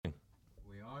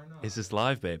Is this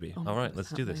live, baby? Oh, all right,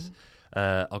 let's do this.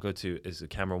 I'll go to, is it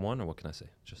camera one or what can I say?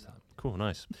 Just that. Cool,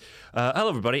 nice. Hello,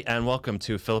 everybody, and welcome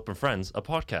to Philip and Friends, a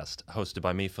podcast hosted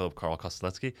by me, Philip Carl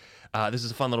Kosteletsky. This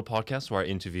is a fun little podcast where I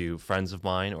interview friends of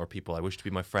mine or people I wish to be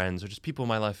my friends or just people in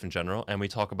my life in general, and we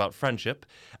talk about friendship,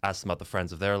 ask them about the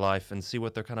friends of their life, and see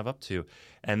what they're kind of up to.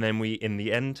 And then in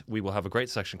the end, we will have a great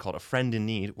section called A Friend in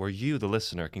Need, where you, the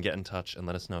listener, can get in touch and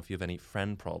let us know if you have any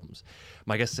friend problems.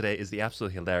 My guest today is the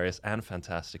absolutely hilarious and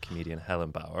fantastic comedian Helen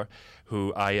Bauer,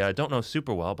 who I don't know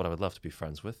super well, but I would love to be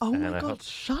friends with. Oh and my I God, hope,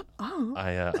 shut up.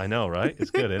 I know, right?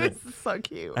 It's good, isn't it? This is so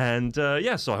cute. And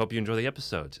so I hope you enjoy the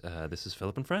episode. This is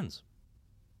Philip and Friends.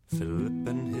 Philip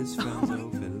and his friends, oh,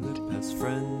 Philip has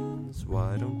friends.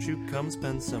 Why don't you come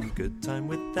spend some good time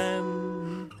with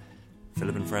them?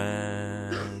 Philip and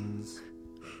Friends.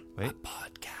 Wait. A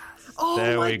podcast. Oh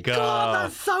there my we go. God,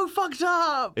 that's so fucked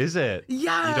up. Is it?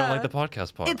 Yeah. You don't like the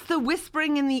podcast part? It's the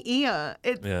whispering in the ear.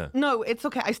 No, it's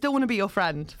okay. I still want to be your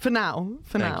friend for now.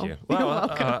 Thank you. Well, You're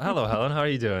welcome. hello, Helen. How are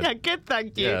you doing? Yeah, good,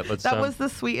 thank you. Yeah, that was the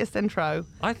sweetest intro.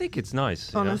 I think it's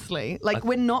nice. Honestly. Like,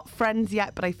 we're not friends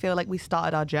yet, but I feel like we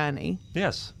started our journey.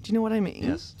 Yes. Do you know what I mean?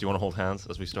 Yes. Do you want to hold hands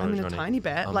as we start our I mean, journey? a tiny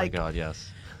bit. Oh like, my God, yes.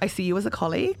 I see you as a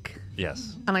colleague.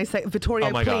 Yes. And I say, Vittorio,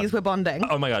 Oh my please, God. we're bonding.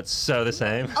 Oh my God, so the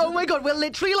same. Oh my God, we're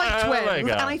literally like Oh twins. my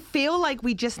God. And I feel like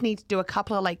we just need to do a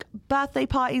couple of like birthday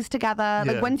parties together.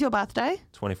 Yeah. Like, when's your birthday?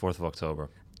 24th of October.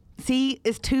 See,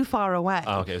 it's too far away.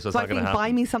 Oh, okay, so it's I not going to think happen.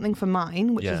 buy me something for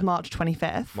mine, which Yeah. is March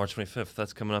 25th. March 25th.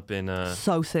 That's coming up in...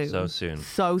 So soon. So soon.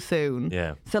 So soon.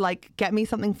 Yeah. So like, get me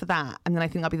something for that, and then I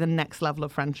think that'll be the next level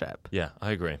of friendship. Yeah, I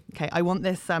agree. Okay, I want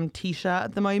this t-shirt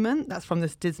at the moment. That's from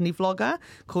this Disney vlogger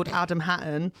called Adam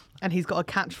Hatton, and he's got a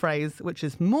catchphrase which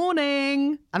is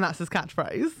morning, and that's his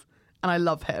catchphrase. And I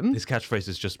love him. His catchphrase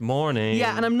is just morning.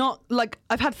 Yeah, and I'm not, like,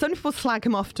 I've had so many people slag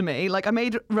him off to me. Like, I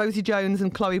made Rosie Jones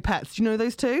and Chloe Petts. Do you know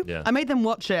those two? Yeah. I made them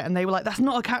watch it, and they were like, that's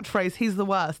not a catchphrase, he's the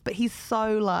worst. But he's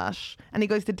so lush. And he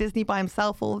goes to Disney by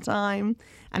himself all the time.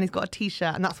 And he's got a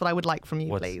t-shirt, and that's what I would like from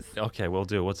you, please. Okay, we'll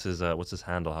do. What's his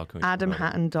handle? How can we...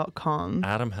 AdamHatton.com.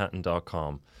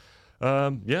 AdamHatton.com.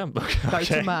 Yeah. Go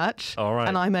to merch. All right.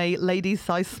 And I'm a ladies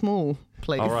size small,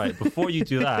 please. All right. Before you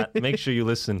do that, make sure you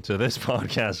listen to this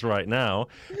podcast right now,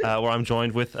 where I'm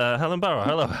joined with Helen Bauer.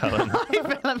 Hello, Helen. Hi,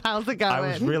 Philip. How's it going? I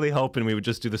was really hoping we would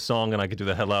just do the song and I could do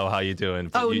the hello, how you doing?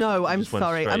 But Oh, no, I'm just went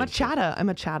sorry. I'm a straight. chatter. I'm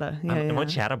a chatter. Yeah, I'm a yeah.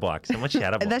 chatterbox. I'm a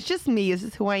chatterbox. That's just me. This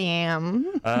is who I am.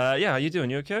 Yeah, how you doing?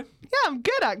 You okay? Yeah, I'm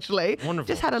good, actually. Wonderful.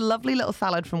 Just had a lovely little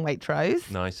salad from Waitrose.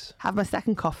 Nice. Have my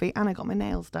second coffee, and I got my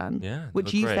nails done. Yeah, they Which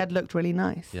look you great. said looked really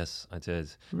nice. Yes, I did.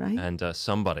 Right. And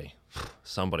somebody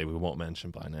we won't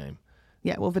mention by name.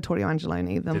 Yeah, well, Vittorio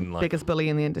Angeloni, the Didn't like biggest him. bully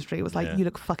in the industry, was like, Yeah. you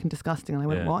look fucking disgusting. And I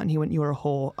went, Yeah. what? And he went, you're a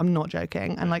whore. I'm not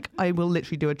joking. And like, I will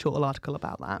literally do a chortle article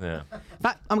about that. Yeah. In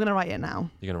fact, I'm going to write it now.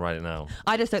 You're going to write it now.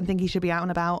 I just don't think he should be out and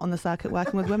about on the circuit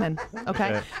working with women. Okay?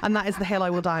 Yeah. And that is the hill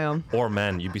I will die on. Or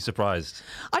men, you'd be surprised.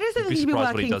 I just don't You'd be think he should be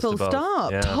surprised what he working does to full both.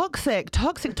 stop.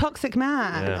 Yeah. Toxic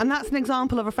man. Yeah. And that's an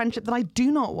example of a friendship that I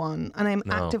do not want and I'm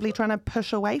No. actively trying to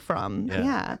push away from. Yeah.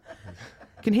 Yeah.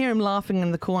 You can hear him laughing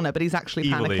in the corner, but he's actually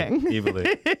panicking.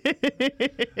 Evilly.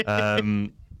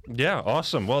 Yeah,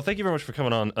 awesome. Well, thank you very much for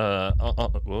coming on.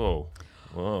 Whoa.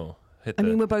 Hit I the-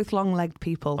 mean, we're both long-legged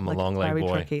people. I'm a long-legged very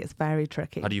boy. tricky. It's very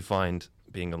tricky. How do you find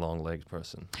being a long-legged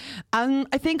person? I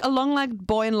think a long-legged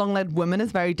boy and long-legged woman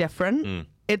is very different. Mm.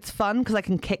 It's fun because I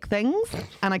can kick things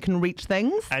and I can reach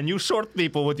things. And you short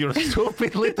people with your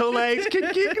stupid little legs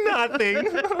can kick nothing.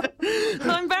 So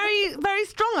I'm very, very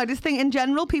strong. I just think in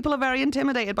general, people are very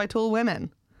intimidated by tall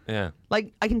women. Yeah.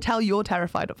 Like, I can tell you're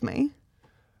terrified of me.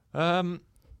 A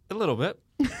little bit.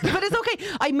 But it's okay.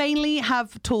 I mainly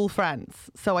have tall friends.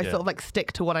 So I Yeah. sort of like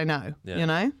stick to what I know, Yeah. you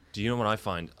know? Do you know what I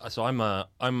find? So I'm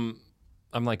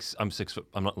 6 foot.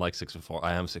 I'm not like 6'4".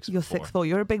 I am 6'4". You're 6'4".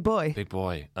 You're a big boy. Big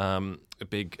boy. A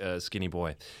big skinny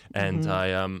boy. And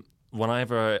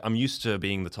Mm-hmm. I'm used to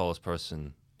being the tallest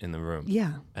person in the room.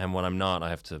 Yeah. And when I'm not, I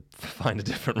have to find a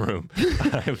different room.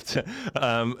 I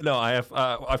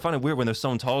find it weird when there's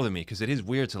someone taller than me because it is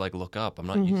weird to like look up. I'm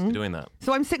not used to doing that.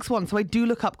 So I'm 6'1", so I do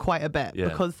look up quite a bit Yeah.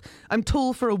 because I'm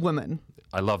tall for a woman.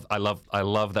 I love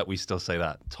that we still say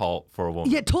that, tall for a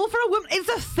woman. Yeah, tall for a woman. It's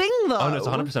a thing, though. Oh no, it's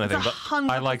 100% a thing. It's But 100%.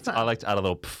 I like to add a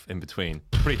little pff in between.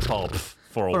 Pretty tall pff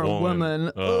for a For a woman.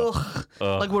 woman. Ugh.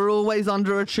 Like we're always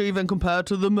underachieving compared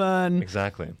to the men.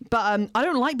 Exactly. But I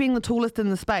don't like being the tallest in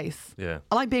the space. Yeah.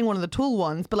 I like being one of the tall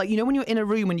ones, but like, you know, when you're in a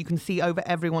room and you can see over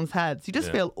everyone's heads, you just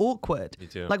Yeah. feel awkward. Me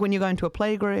too. Like when you're going to a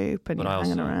play group and But you're I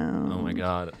hanging also, around. oh my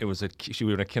God, we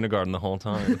were in a kindergarten the whole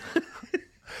time.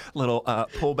 Little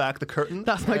pull back the curtain.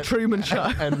 That's my Truman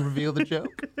Show. and reveal the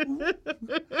joke.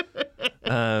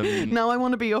 Now I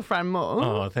want to be your friend more.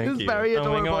 Oh, thank you. It's very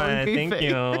adorable and goofy. Thank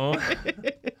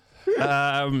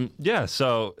you. Yeah,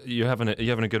 so you're having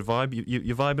a good vibe?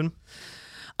 You vibing?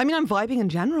 I mean, I'm vibing in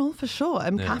general, for sure.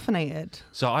 I'm caffeinated.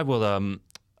 So I will,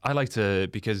 I like to,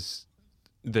 because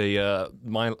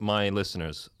my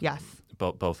listeners... Yes.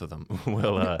 Both of them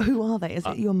will. Who are they? Is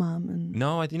it your mum? And...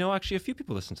 No, actually, a few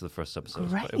people listened to the first episode.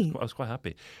 Great. I was quite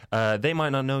happy. They might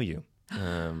not know you,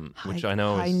 which I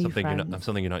know is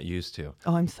something you're not used to.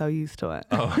 Oh, I'm so used to it.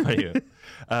 Oh, are you?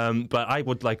 But I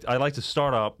like to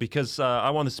start out because I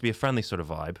want this to be a friendly sort of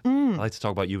vibe. I like to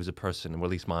talk about you as a person, or at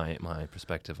least my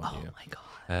perspective on you. Oh my god.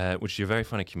 Which you're a very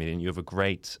funny comedian. You have a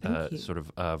great sort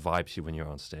of vibe to you when you're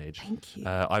on stage. Thank you.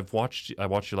 I watched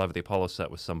you live at the Apollo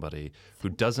set with somebody who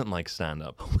doesn't like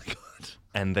stand-up. Oh my god.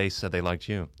 And they said they liked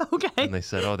you. Okay. And they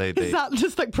said, oh, they... Is that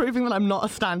just like proving that I'm not a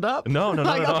stand-up? No.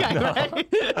 Okay, no. right.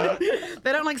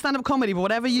 They don't like stand-up comedy, but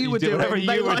whatever you were doing, whatever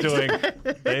you were doing,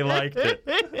 they liked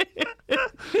it.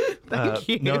 Thank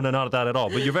you. No, not that at all.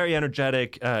 But you're very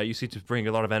energetic. You seem to bring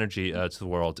a lot of energy to the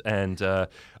world. And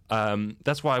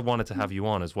that's why I wanted to have you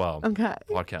on as well. Okay.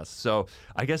 Podcast. So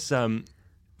I guess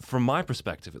from my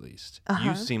perspective, at least,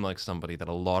 you seem like somebody that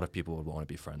a lot of people would want to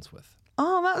be friends with.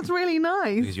 Oh, that's really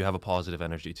nice. Because you have a positive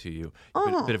energy to you.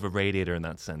 A bit of a radiator in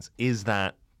that sense. Is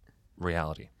that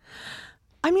reality?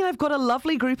 I mean, I've got a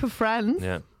lovely group of friends.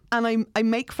 Yeah. And I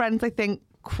make friends, I think,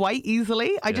 quite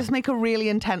easily. I just make a really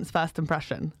intense first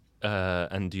impression.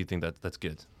 And do you think that's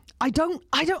good?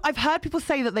 I've heard people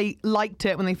say that they liked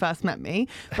it when they first met me,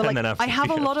 but like I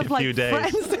have a lot of like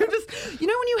friends who just,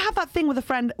 when you have that thing with a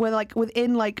friend where like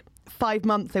within like 5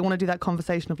 months they want to do that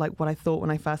conversation of like what I thought when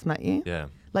I first met you. Yeah.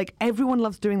 Like everyone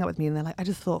loves doing that with me, and they're like, I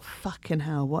just thought, fucking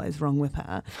hell, what is wrong with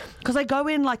her? Because I go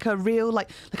in like a real like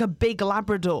a big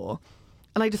Labrador.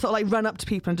 And I just sort of like run up to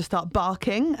people and just start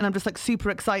barking, and I'm just like super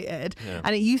excited. Yeah.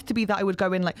 And it used to be that I would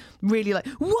go in like really like,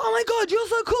 oh my God, you're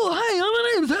so cool. Hey,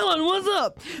 my name's Helen. What's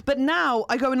up? But now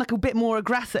I go in like a bit more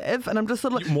aggressive, and I'm just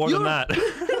sort of like more than that.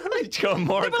 Go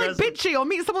more aggressive. Like bitchy, or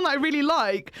meet someone that I really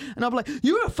like, and I'll be like,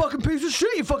 you're a fucking piece of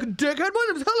shit, you fucking dickhead. My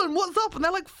name's Helen. What's up? And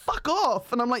they're like, fuck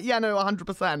off. And I'm like, yeah, no,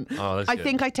 100%. Oh, that's I good.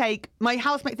 think my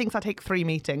housemate thinks I take 3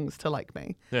 meetings to like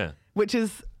me. Yeah. Which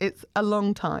is, it's a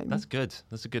long time. That's good.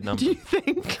 That's a good number. Do you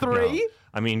think 3? No.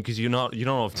 I mean, because you don't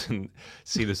often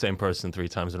see the same person 3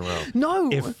 times in a row. No.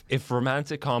 If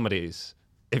romantic comedies,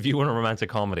 if you were in a romantic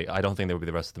comedy, I don't think they would be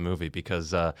the rest of the movie,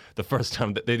 because the first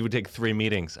time they would take 3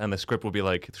 meetings, and the script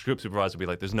supervisor would be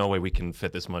like, "There's no way we can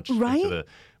fit this much right? into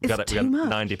we got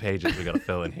 90 pages we got to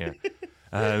fill in here."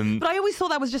 But I always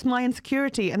thought that was just my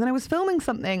insecurity. And then I was filming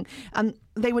something and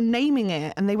they were naming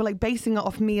it and they were like basing it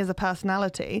off me as a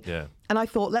personality. Yeah. And I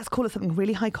thought, let's call it something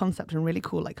really high concept and really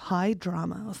cool, like high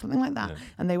drama or something like that. Yeah.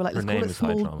 And they were like, let's call it small.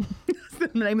 High drama.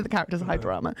 The name of the character is high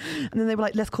drama. And then they were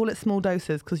like, let's call it small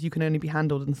doses because you can only be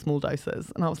handled in small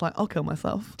doses. And I was like, I'll kill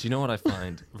myself. Do you know what I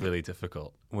find really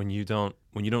difficult? When you don't,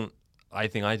 I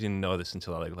think I didn't know this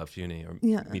until I like left uni or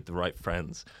meet the right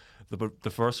friends.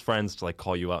 The first friends to like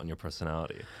call you out on your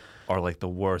personality are like the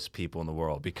worst people in the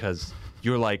world, because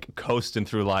you're like coasting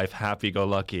through life,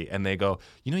 happy-go-lucky, and they go,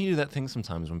 you do that thing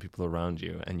sometimes when people are around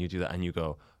you, and you do that, and you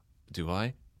go, do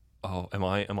I? Oh, am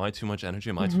I too much energy?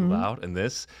 Am I too loud? And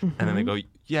this, and then they go,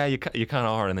 yeah, you kind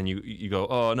of are, and then you go,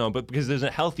 oh no, but because there's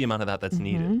a healthy amount of that's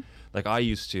needed. Like I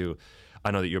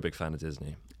know that you're a big fan of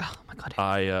Disney. Oh my God.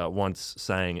 I once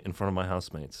sang in front of my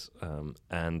housemates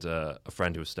and a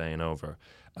friend who was staying over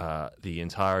the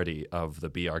entirety of the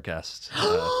Be Our Guest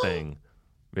thing.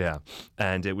 Yeah.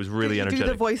 And it was really energetic. Did you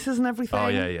do the voices and everything? Oh,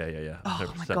 yeah.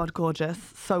 Oh my God, gorgeous.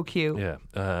 So cute.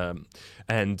 Yeah.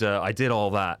 And I did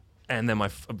all that. And then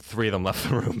 3 of them left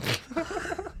the room.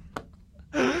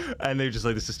 And they were just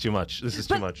like, this is too much.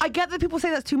 Too much. I get that people say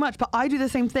that's too much, but I do the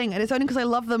same thing. And it's only because I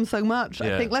love them so much.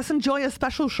 Yeah. I think, let's enjoy a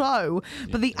special show.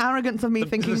 But the arrogance of me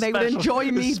thinking they would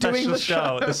enjoy me doing the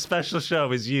show. The special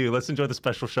show is you. Let's enjoy the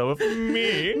special show of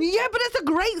me. Yeah, but it's a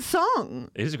great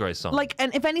song. It is a great song. Like,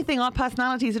 and if anything, our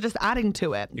personalities are just adding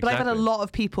to it. But I've had a lot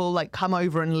of people like come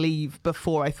over and leave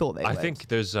before I thought they would. I think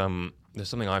there's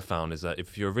something I found is that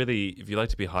if you like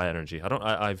to be high energy,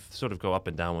 I've sort of go up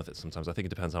and down with it sometimes. I think it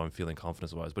depends how I'm feeling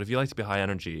confidence wise. But if you like to be high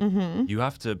energy, you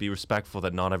have to be respectful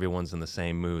that not everyone's in the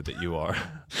same mood that you are.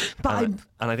 But I'm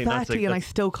I think 30 and I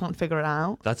still can't figure it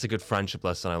out. That's a good friendship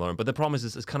lesson I learned. But the problem is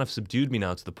it's kind of subdued me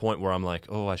now to the point where I'm like,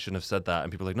 oh, I shouldn't have said that.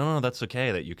 And people are like, no, that's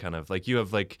okay that you kind of like, I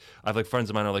have like friends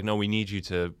of mine who are like, no, we need you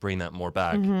to bring that more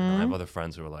back. And I have other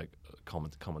friends who are like, calm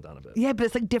down a bit. Yeah, but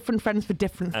it's like different friends for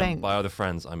different things. By other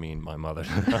friends, I mean my mother.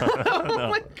 Oh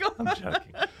my God. I'm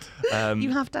joking.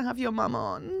 You have to have your mum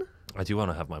on. I do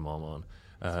want to have my mom on.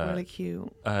 It's really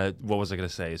cute. What was I going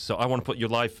to say? So I want to put your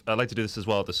life. I like to do this as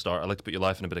well at the start. I like to put your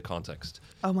life in a bit of context.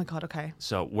 Oh my God. Okay.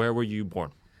 So where were you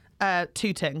born?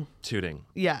 Tooting. Tooting.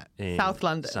 Yeah. In South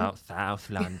London. South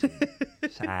London.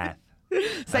 South.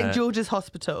 St George's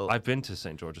Hospital. I've been to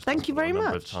St George's. Thank you Hospital very a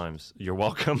number much. of times. You're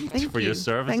welcome Thank for you. your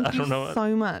service. Thank I don't know. you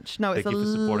so much. No, it's Thank a you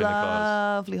for supporting the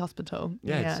cause. lovely hospital.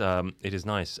 Yeah, it is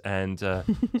nice. And so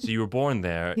you were born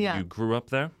there. Yeah. You grew up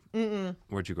there.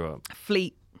 Where'd you grow up?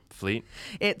 Fleet. Fleet.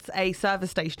 It's a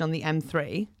service station on the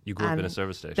M3. You grew up in a and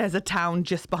service station. There's a town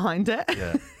just behind it.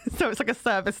 Yeah. So it's like a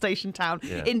service station town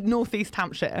Yeah. in northeast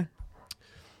Hampshire.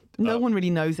 No one really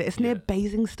knows it. It's near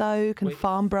Basingstoke and Wait.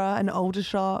 Farnborough and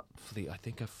Aldershot. Fleet. I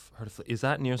think I've heard of Fleet. Is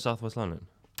that near Southwest London?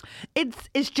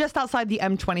 It's just outside the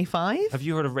M25. Have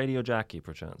you heard of Radio Jackie,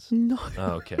 perchance? No.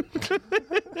 Oh, okay.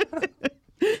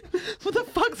 What the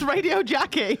fuck's Radio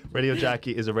Jackie? Radio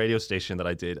Jackie is a radio station that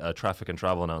I did traffic and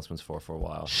travel announcements for a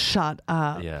while. Shut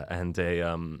up. Yeah, and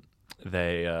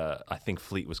I think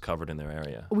Fleet was covered in their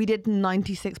area. We did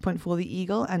 96.4 The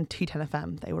Eagle and 210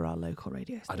 FM. They were our local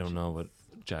radio station. I don't know what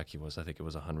Jackie was. I think it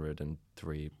was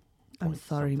 103. I'm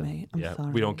sorry, something. mate. I'm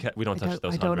sorry. We don't touch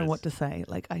those I don't know hundreds. what to say.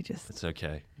 Like, It's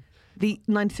okay. The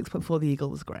 96.4 The Eagle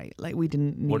was great. Like, we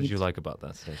didn't need... What did you like about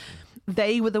that station?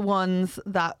 They were the ones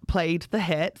that played the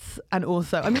hits, and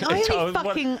also, I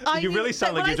mean, You really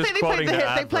sound like you're just quoting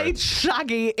their They played adverts.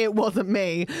 Shaggy, It Wasn't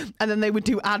Me, and then they would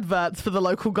do adverts for the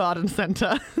local garden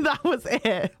centre. That was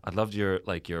it. I loved your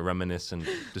reminiscent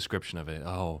description of it.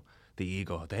 Oh, the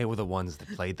Eagle. They were the ones that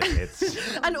played the hits.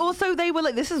 And also, they were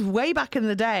like, this is way back in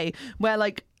the day, where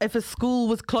like if a school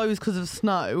was closed because of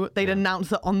snow, they'd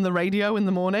announce it on the radio in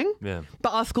the morning. Yeah.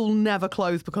 But our school never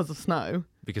closed because of snow.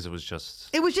 Because it was just...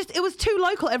 It was too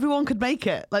local. Everyone could make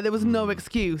it. Like, there was no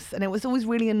excuse. And it was always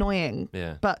really annoying.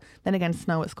 Yeah. But then again,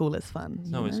 snow at school is fun.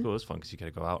 No, in school is fun because you get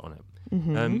to go out on it.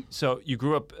 So you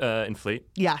grew up in Fleet.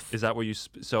 Yes. Is that where you...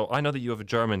 So I know that you have a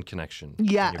German connection in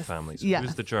Yes, your family. So yes.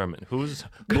 who's the German? Who's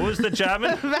the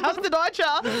German? How's the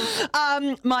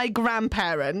Deutscher? My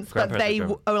grandparents, but they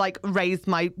Grandparents are like raised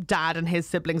my dad and his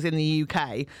siblings in the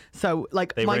UK. So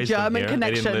like They my raised them German here?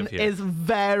 They didn't connection live here? is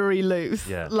very loose.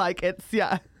 Yeah. Like it's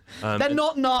they're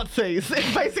not Nazis.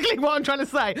 It's basically what I'm trying to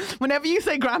say. Whenever you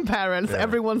say grandparents,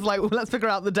 everyone's like, well, let's figure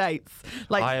out the dates.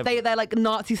 Like they're like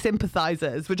Nazi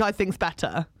sympathizers, which I think's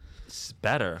better. It's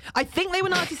better. I think they were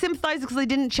Nazi sympathizers because they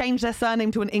didn't change their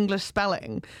surname to an English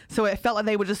spelling. So it felt like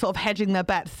they were just sort of hedging their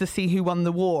bets to see who won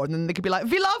the war. And then they could be like,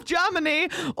 we love Germany.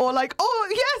 Or like, oh,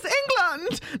 yes,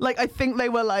 England. Like, I think they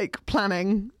were like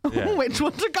planning which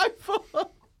one to go for.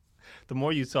 The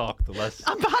more you talk, the less...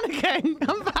 I'm panicking.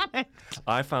 I'm panicked.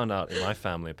 I found out in my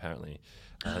family, apparently,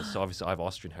 so obviously I have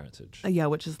Austrian heritage. Yeah,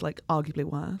 which is like arguably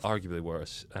worse. Arguably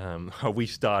worse. We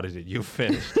started it, you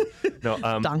finished. No,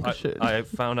 Dankeschön. I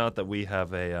found out that we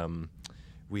have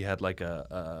we had like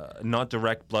a not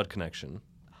direct blood connection,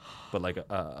 but like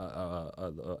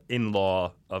a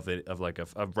in-law of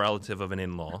a relative of an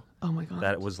in-law. Oh my God.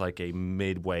 That was like a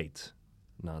mid-weight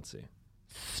Nazi.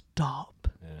 Stop.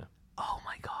 Yeah. Oh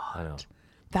my God. I know.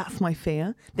 That's my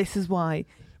fear. This is why,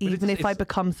 even if I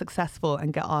become successful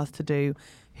and get asked to do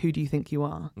Who Do You Think You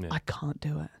Are, I can't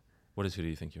do it. What is Who Do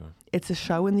You Think You Are? It's a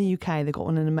show in the UK. They got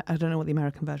one in, I don't know what the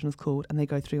American version is called, and they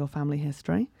go through your family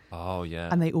history. Oh, yeah.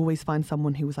 And they always find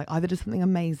someone who was like either did something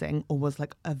amazing or was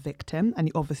like a victim. And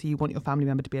obviously you want your family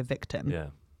member to be a victim. Yeah.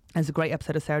 There's a great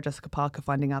episode of Sarah Jessica Parker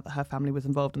finding out that her family was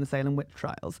involved in the Salem witch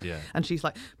trials. Yeah. And she's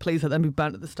like, please let them be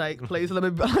burnt at the stake. Please let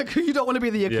them be like, you don't want to be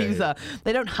the accuser. Yeah.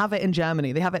 They don't have it in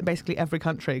Germany. They have it in basically every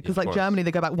country. Because like Germany,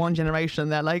 they go back one generation.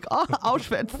 They're like, oh,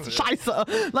 Auschwitz,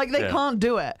 Scheiße. Like they can't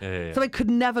do it. Yeah. So they could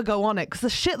never go on it. Because the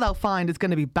shit they'll find is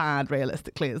going to be bad,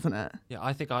 realistically, isn't it? Yeah,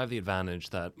 I think I have the advantage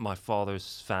that my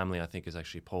father's family, I think, is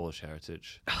actually Polish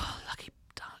heritage. Oh, lucky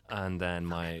duck. And then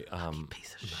my...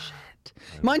 piece of shit.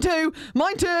 Mine too.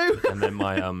 And then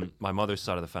my mother's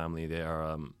side of the family,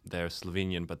 they're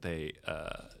Slovenian, but they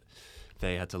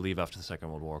had to leave after the Second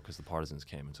World War because the partisans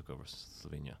came and took over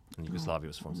Slovenia, and Yugoslavia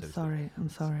was formed. I'm sorry. I'm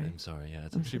sorry. Yeah,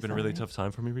 it's actually been a really tough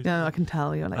time for me recently. No, I can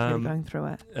tell you're like really going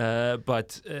through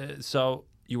it. So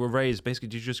you were raised basically.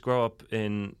 Did you just grow up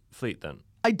in Fleet then?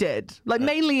 I did, like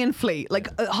mainly in Fleet. Like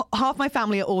half my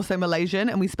family are also Malaysian,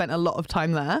 and we spent a lot of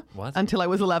time there. What? Until I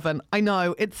was 11. I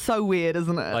know, it's so weird,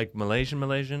 isn't it? Like Malaysian?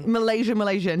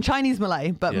 Malaysian, Chinese Malay,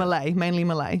 but Malay, mainly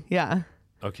Malay. Yeah.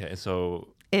 Okay, so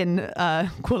in Kuala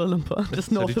Lumpur, just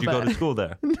So north did of you go it. to school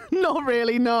there? Not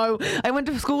really, no. I went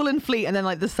to school in Fleet, and then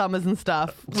like the summers and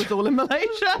stuff was all in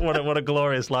Malaysia. What a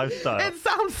glorious lifestyle. It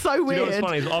sounds so You weird. know what's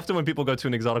funny is often when people go to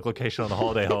an exotic location on a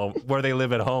holiday home, where they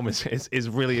live at home is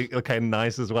really kind of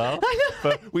nice as well.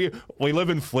 But we live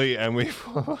in Fleet and we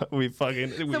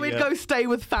fucking So we'd go stay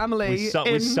with family.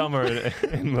 we summer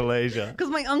in Malaysia.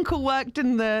 Because my uncle worked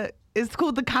in it's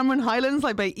called the Cameron Highlands,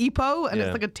 like by Ipoh, and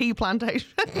it's like a tea plantation.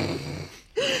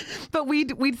 But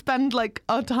we'd spend like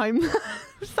our time.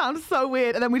 Sounds so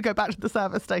weird, and then we'd go back to the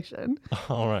service station.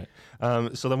 All right.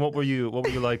 So then, what were you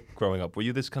like growing up? Were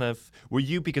you this kind of?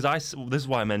 Because this is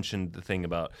why I mentioned the thing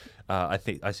about. I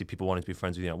see people wanting to be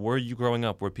friends with you. Were you growing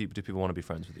up? Did people want to be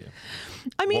friends with you?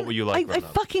 I mean, what were you like I growing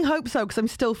up? fucking hope so, because I'm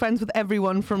still friends with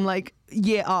everyone from like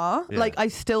year R. Yeah. Like I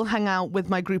still hang out with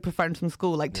my group of friends from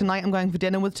school. Like tonight, I'm going for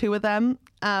dinner with 2 of them.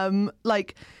 My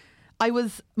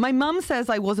mum says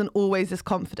I wasn't always this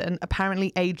confident.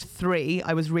 Apparently, age 3,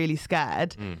 I was really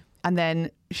scared. And then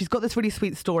she's got this really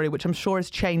sweet story, which I'm sure has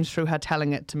changed through her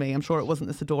telling it to me. I'm sure it wasn't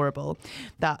this adorable.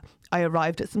 That I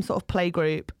arrived at some sort of play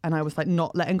group and I was like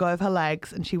not letting go of her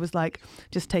legs. And she was like,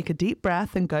 just take a deep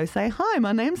breath and go say, hi,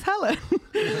 my name's Helen.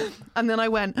 And then I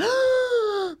went,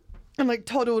 and like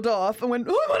toddled off and went,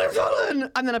 oh, my name's Helen.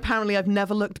 And then apparently I've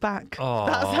never looked back. Aww.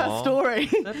 That's her story.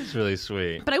 That is really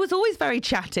sweet. But I was always very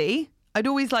chatty. I'd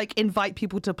always like invite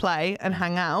people to play and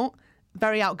hang out.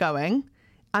 Very outgoing.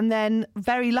 And then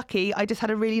very lucky, I just had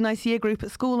a really nice year group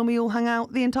at school and we all hung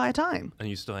out the entire time. And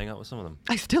you still hang out with some of them?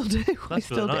 I still do. I That's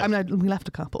still really do. nice. I mean, we left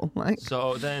a couple. Like.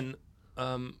 So then,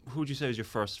 who would you say was your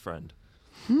first friend?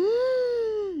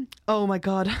 Oh my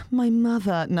God, my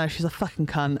mother. No, she's a fucking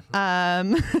cunt.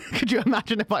 Could you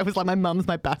imagine if I was like, my mum's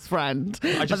my best friend?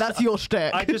 But that's your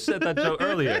shtick. I just said that joke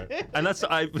earlier. And Yeah,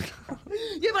 but I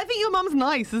think your mum's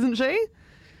nice, isn't she?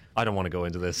 I don't want to go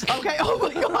into this. Okay, oh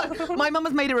my God. My mum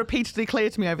has made it repeatedly clear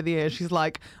to me over the years. She's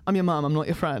like, I'm your mum, I'm not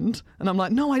your friend. And I'm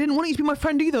like, no, I didn't want you to be my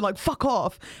friend either. Like, fuck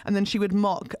off. And then she would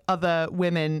mock other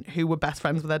women who were best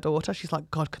friends with their daughter. She's like,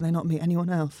 God, can they not meet anyone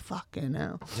else? Fucking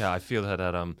hell. Yeah, I feel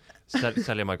that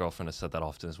Celia, my girlfriend, has said that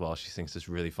often as well. She thinks it's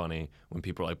really funny when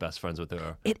people are like best friends with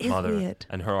their It is mother. weird.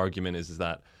 And her argument is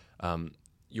that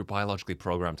you're biologically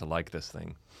programmed to like this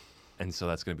thing. And so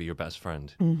that's going to be your best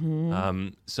friend. Mm-hmm.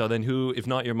 So then who, if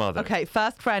not your mother? Okay,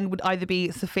 first friend would either be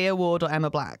Sophia Ward or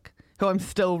Emma Black, who I'm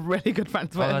still really good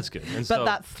friends with. Oh, that's good. And but so,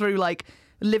 that's through like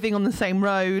living on the same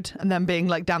road and then being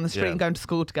like down the street Yeah. and going to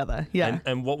school together. Yeah.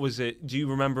 And what was it? Do you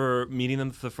remember meeting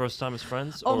them for the first time as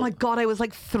friends? Oh or- my God, I was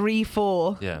like 3,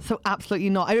 4. Yeah. So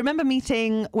absolutely not. I remember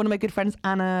meeting one of my good friends,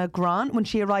 Anna Grant, when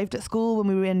she arrived at school when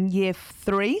we were in year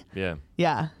 3. Yeah.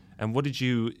 Yeah. And what did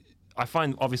you... I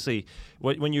find, obviously,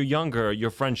 when you're younger, your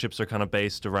friendships are kind of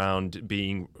based around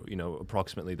being,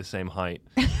 approximately the same height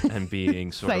and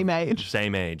being sort Same of... age.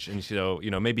 Same age. And so,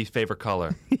 maybe favorite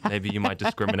color. Yeah. Maybe you might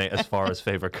discriminate as far as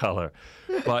favorite color.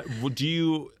 But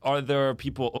are there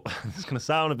people... This is going to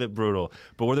sound a bit brutal,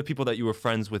 but were there people that you were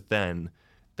friends with then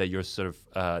that you're sort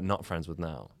of not friends with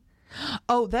now?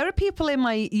 Oh, there are people in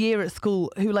my year at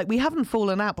school who, like, we haven't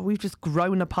fallen out, but we've just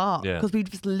grown apart Yeah. because we've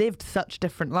just lived such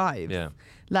different lives. Yeah.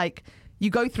 Like, you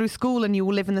go through school and you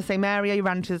all live in the same area, you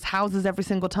ran to his houses every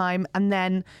single time. And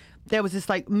then there was this,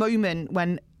 like, moment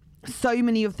when so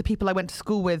many of the people I went to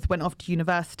school with went off to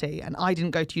university and I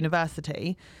didn't go to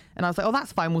university. And I was like, oh,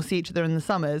 that's fine. We'll see each other in the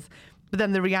summers. But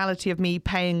then the reality of me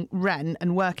paying rent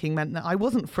and working meant that I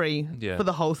wasn't free Yeah. for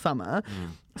the whole summer.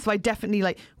 So I definitely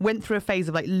like went through a phase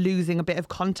of like losing a bit of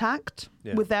contact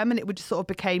Yeah. with them, and it would just sort of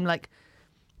became like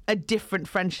a different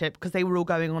friendship because they were all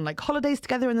going on like holidays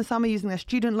together in the summer using their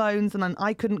student loans, and then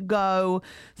I couldn't go.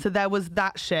 So there was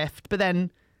that shift. But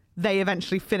then they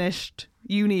eventually finished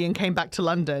uni and came back to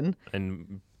London.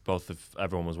 And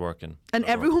everyone was working. And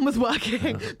everyone was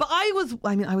working. But I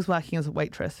was working as a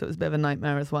waitress, so it was a bit of a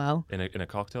nightmare as well. In a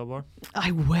cocktail bar?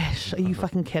 I wish. Are you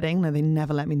fucking kidding? No, they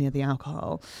never let me near the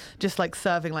alcohol. Just like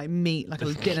serving like meat, like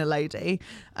a dinner lady.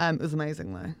 It was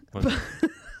amazing though. What-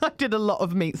 I did a lot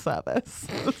of meat service.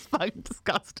 It was fucking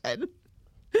disgusting.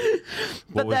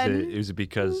 What was it? Was it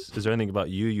because, is there anything about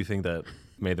you think that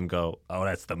made them go, oh,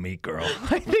 that's the meat girl?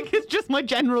 I think it's just my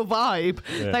general vibe.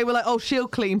 Yeah. They were like, oh, she'll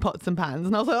clean pots and pans.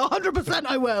 And I was like, 100%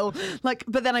 I will. Like,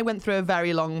 but then I went through a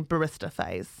very long barista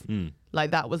phase.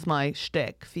 Like that was my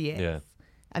shtick for years. Yeah.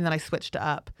 And then I switched it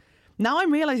up. Now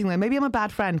I'm realising though, maybe I'm a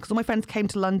bad friend because all my friends came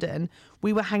to London.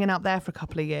 We were hanging out there for a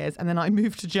couple of years and then I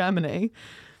moved to Germany.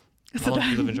 How long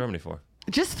did you live in Germany for?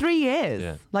 Just 3 years.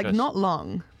 Yeah. Like Just- not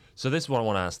long. So this is what I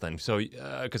want to ask then. So,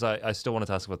 because I still wanted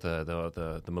to ask about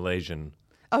the Malaysian.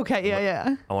 Okay,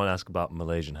 yeah. I want to ask about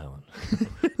Malaysian Helen.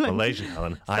 Malaysian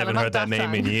Helen. I haven't about heard that that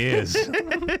name in time. years.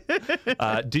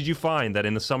 Did you find that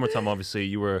in the summertime, obviously,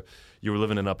 you were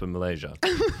living it up in Malaysia?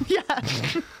 Yeah.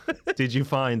 Did you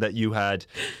find that you had...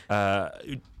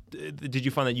 did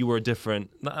you find that you were different?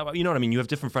 You know what I mean? You have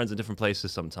different friends in different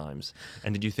places sometimes.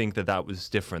 And did you think that was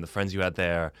different? The friends you had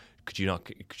there, could you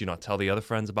not tell the other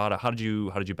friends about it? How did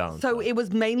you balance So that? it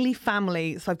was mainly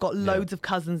family. So I've got loads of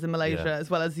cousins in Malaysia as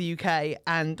well as the UK,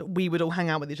 and we would all hang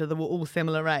out with each other. We're all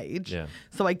similar age. Yeah.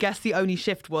 So I guess the only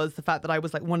shift was the fact that I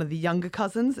was like one of the younger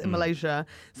cousins in Malaysia.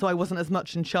 So I wasn't as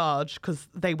much in charge because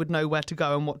they would know where to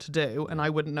go and what to do, and I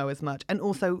wouldn't know as much. And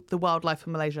also the wildlife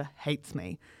in Malaysia hates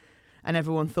me. And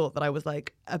everyone thought that I was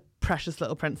like a precious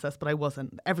little princess, but I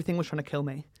wasn't. Everything was trying to kill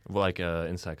me. Like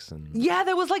insects and... Yeah,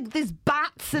 there was like these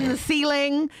bats in the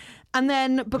ceiling. And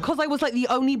then because I was like the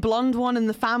only blonde one in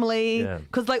the family,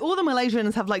 because like all the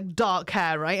Malaysians have like dark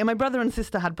hair, right? And my brother and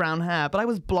sister had brown hair, but I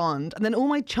was blonde. And then all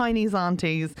my Chinese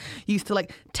aunties used to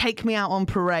like take me out on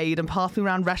parade and pass me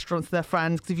around restaurants to their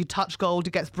friends, because if you touch gold,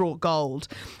 it gets brought gold.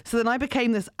 So then I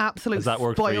became this absolute Has that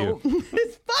worked for you?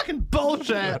 It's fucking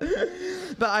bullshit.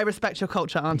 But I respect your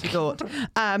culture, Auntie Dort.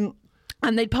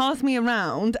 And they'd pass me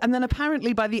around, and then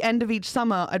apparently by the end of each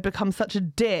summer, I'd become such a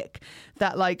dick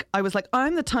that like I was like,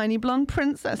 I'm the tiny blonde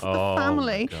princess of the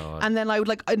family. My God. And then I would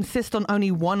like insist on only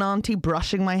one auntie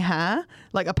brushing my hair.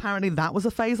 Like apparently that was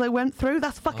a phase I went through.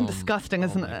 That's fucking disgusting,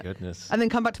 isn't my it? Goodness. And then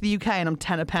come back to the UK and I'm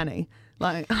 10 a penny.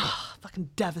 Like,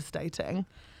 fucking devastating.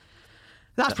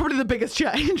 That's probably the biggest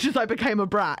change, is I became a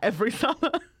brat every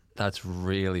summer. That's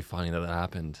really funny that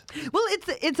happened. Well,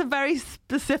 it's a very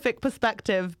specific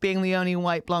perspective, being the only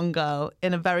white blonde girl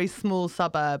in a very small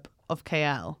suburb of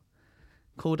KL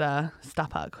called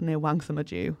Stapak near Wang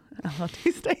Samaju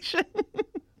LRT station.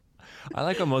 I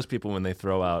like how most people, when they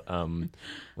throw out,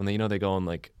 when they go on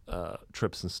like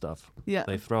trips and stuff,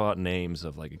 they throw out names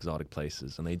of like exotic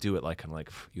places, and they do it like kind of like,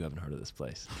 you haven't heard of this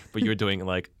place, but you're doing it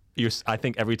like. I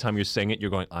think every time you're saying it,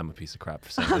 you're going, I'm a piece of crap for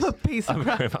saying this. I'm a piece of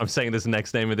crap. I'm saying this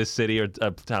next name of this city or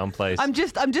town place. I'm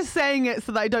just saying it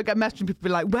so that I don't get messaged and people be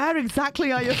like, where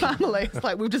exactly are your family? It's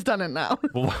like, we've just done it now.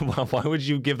 Why would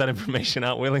you give that information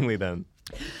out willingly then?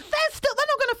 They're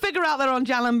not going to figure out they're on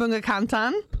Jalan Bunga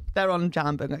Kantan. They're on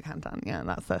Jalan Bunga Kantan. Yeah,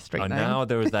 that's their street name. Now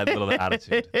there was that little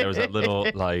attitude. There was that little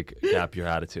like gap year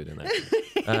attitude in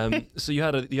there. So you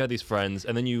had these friends,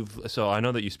 and then so I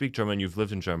know that you speak German. You've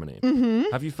lived in Germany.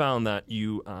 Mm-hmm. Have you found that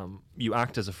you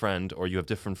act as a friend, or you have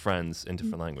different friends in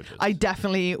different languages? I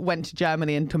definitely went to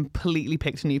Germany and completely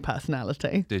picked a new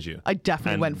personality. Did you? I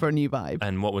definitely went for a new vibe.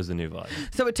 And what was the new vibe?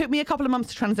 So it took me a couple of months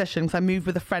to transition, because I moved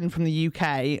with a friend from the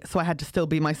UK, so I had to still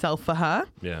be myself for her.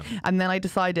 Yeah. And then I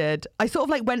decided, I sort of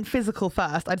like went physical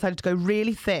first. I decided to go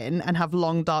really thin and have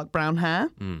long, dark brown hair,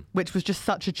 which was just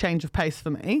such a change of pace for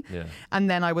me. Yeah.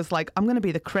 And then I was like, I'm going to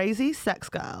be the crazy sex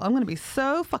girl. I'm going to be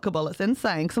so fuckable. It's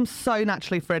insane, because I'm so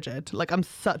naturally frigid. Like, I'm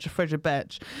such a frigid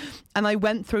bitch. And I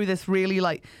went through this really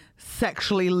like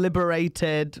sexually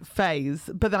liberated phase,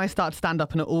 but then I started stand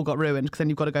up and it all got ruined, because then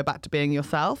you've got to go back to being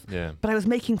yourself. Yeah. But I was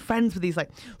making friends with these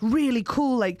like really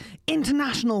cool like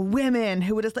international women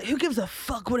who were just like, who gives a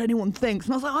fuck what anyone thinks?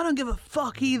 And I was like, I don't give a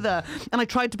fuck either. And I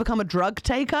tried to become a drug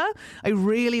taker. I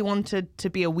really wanted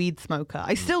to be a weed smoker.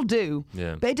 I still do.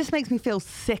 Yeah. But it just makes me feel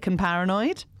sick and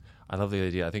paranoid. I love the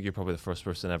idea. I think you're probably the first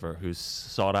person ever who's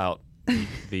sought out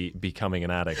the becoming an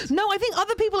addict. No, I think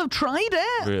other people have tried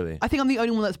it. Really? I think I'm the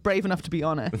only one that's brave enough to be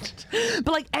honest.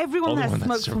 But like everyone there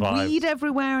smokes weed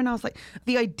everywhere, and I was like,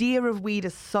 the idea of weed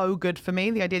is so good for me.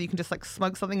 The idea that you can just like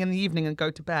smoke something in the evening and go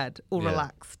to bed all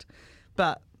relaxed.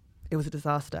 But it was a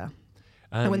disaster.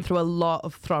 I went through a lot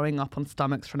of throwing up on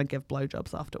stomachs trying to give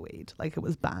blowjobs after weed. Like, it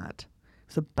was bad. It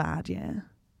was a bad year.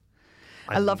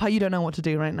 I love how you don't know what to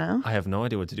do right now. I have no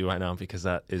idea what to do right now, because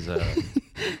that is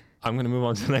I'm going to move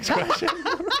on to the next question.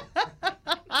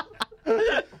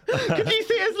 Could you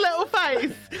see his little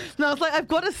face? And I was like, I've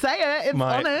got to say it. It's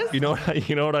honest. You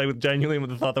know what I genuinely,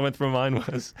 the thought that went through my mind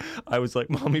was, I was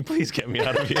like, Mommy, please get me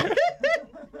out of here.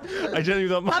 I genuinely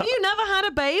thought, have you never had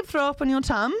a babe throw up on your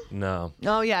tum? No.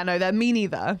 Oh yeah, no, they're me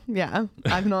neither. Yeah,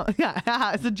 I've not.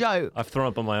 Yeah, it's a joke. I've thrown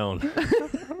up on my own.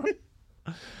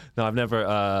 No, I've never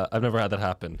had that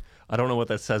happen. I don't know what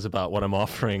that says about what I'm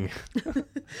offering. But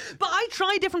I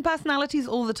try different personalities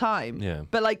all the time. Yeah.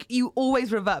 But like, you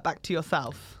always revert back to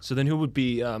yourself. So then who would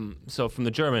be, so from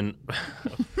the German,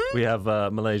 we have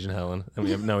Malaysian Helen, and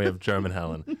we have German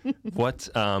Helen.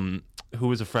 Who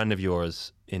was a friend of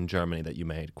yours in Germany that you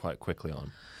made quite quickly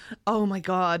on? Oh my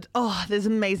God. Oh, there's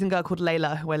an amazing girl called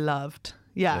Layla who I loved.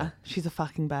 Yeah. She's a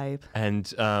fucking babe. And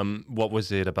what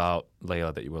was it about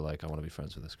Layla that you were like, I want to be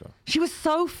friends with this girl? She was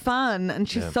so fun and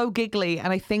she's so giggly.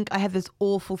 And I think I had this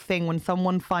awful thing when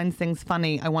someone finds things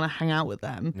funny, I want to hang out with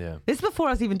them. Yeah. This is before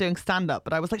I was even doing stand-up,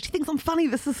 but I was like, she thinks I'm funny.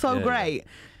 This is so great.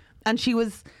 And she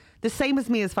was the same as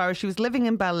me as far as she was living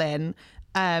in Berlin,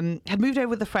 had moved over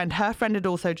with a friend. Her friend had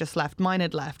also just left. Mine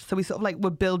had left. So we sort of like were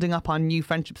building up our new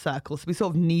friendship circle. So we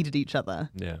sort of needed each other.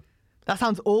 Yeah. That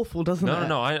sounds awful, doesn't it?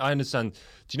 No. I understand.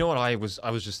 Do you know what I was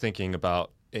just thinking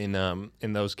about in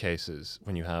those cases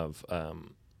when you have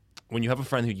a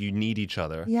friend who you need each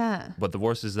other. Yeah. But the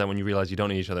worst is that when you realize you don't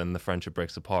need each other and the friendship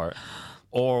breaks apart.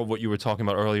 Or what you were talking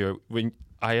about earlier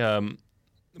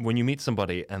when you meet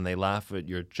somebody and they laugh at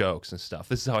your jokes and stuff.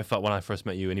 This is how I felt when I first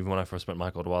met you, and even when I first met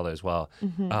Michael Dwale as well.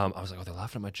 Mm-hmm. I was like, oh, they're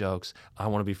laughing at my jokes. I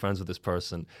want to be friends with this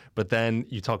person. But then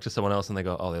you talk to someone else and they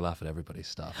go, oh, they laugh at everybody's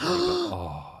stuff. And you go,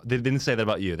 oh, they didn't say that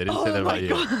about you. They didn't say that about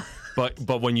you.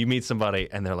 But when you meet somebody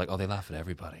and they're like, oh, they laugh at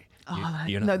everybody.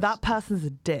 No, that person's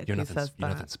a dick. You're who nothing. says You're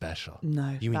that. nothing special.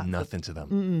 No, you mean nothing to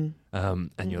them.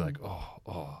 And you're like,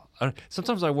 oh.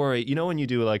 Sometimes I worry. You know, when you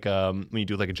do like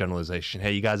a generalization.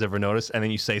 Hey, you guys ever notice? And then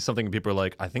you say something, and people are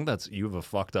like, I think you have a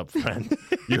fucked up friend.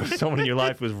 You have someone in your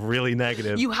life who's really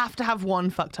negative. You have to have one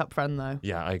fucked up friend, though.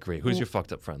 Yeah, I agree. Who's your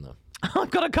fucked up friend, though?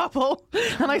 I've got a couple,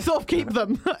 and I sort of keep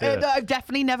them. I've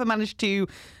definitely never managed to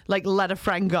like let a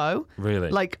friend go. Really?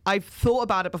 Like I've thought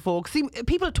about it before because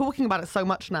people are talking about it so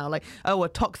much now. Like, oh, a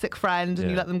toxic friend, and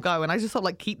you let them go, and I just sort of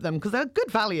like keep them because they're good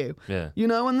value. Yeah. You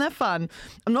know, and they're fun.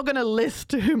 I'm not going to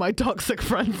list who my toxic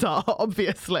friends are,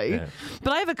 obviously,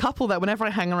 but I have a couple that whenever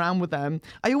I hang around with them,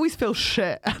 I always feel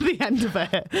shit at the end of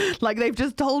it. Like they've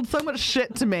just told so much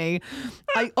shit to me.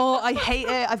 I hate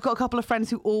it. I've got a couple of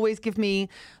friends who always give me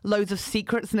loads of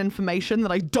secrets and information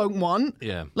that I don't want.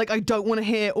 Yeah. Like I don't want to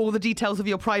hear all the details of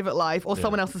your private life or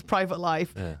someone else's private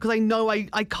life because I know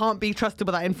I can't be trusted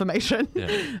with that information.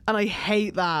 And I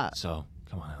hate that. So,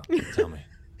 come on out. Tell me.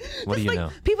 What do you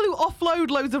know? People who offload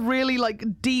loads of really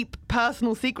like deep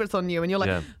personal secrets on you and you're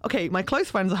like, okay, my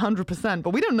close friend's 100%,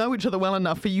 but we don't know each other well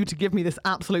enough for you to give me this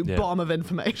absolute bomb of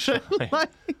information.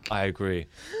 I agree.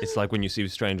 It's like when you see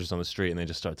strangers on the street and they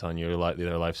just start telling you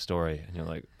their life story and you're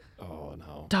like, oh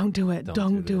no. Don't do it.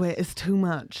 Don't do it. It's too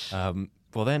much.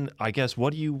 Well then, I guess,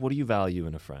 what do you value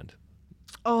in a friend?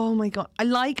 Oh my God. I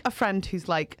like a friend who's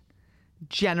like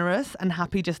generous and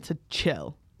happy just to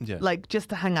chill. Yeah. Like just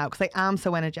to hang out because I am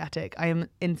so energetic. I am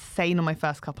insane on my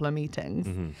first couple of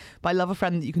meetings. But I love a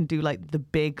friend that you can do like the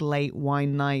big late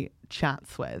wine night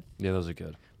chats with. Yeah, those are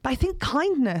good. But I think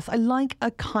kindness. I like a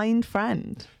kind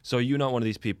friend. So you're not one of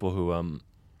these people who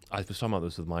I was talking about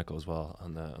this with Michael as well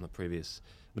on the previous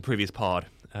pod.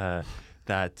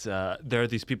 That there are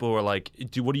these people who are like,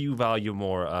 what do you value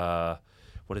more?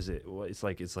 What is it? It's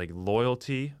like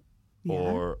loyalty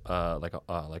or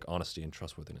like honesty and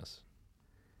trustworthiness.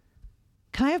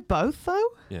 Can I have both though?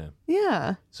 Yeah.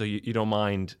 Yeah. So you don't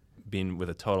mind being with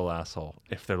a total asshole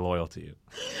if they're loyal to you?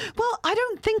 Well, I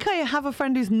don't think I have a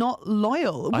friend who's not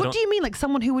loyal. What do you mean? Like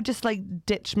someone who would just like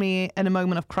ditch me in a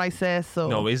moment of crisis? Or...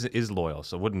 No, is loyal,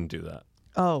 so wouldn't do that.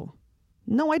 Oh.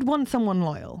 No, I'd want someone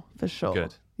loyal for sure.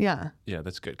 Good. Yeah. Yeah,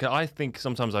 that's good. 'Cause I think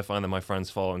sometimes I find that my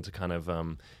friends fall into kind of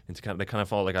they kind of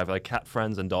fall like I have like cat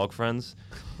friends and dog friends.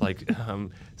 Like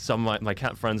some of my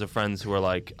cat friends are friends who are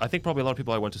like, I think probably a lot of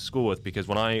people I went to school with, because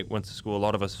when I went to school, a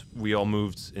lot of us, we all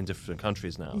moved in different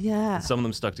countries now. Yeah. And some of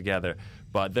them stuck together.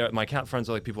 But my cat friends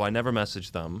are like people I never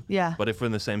message them. Yeah. But if we're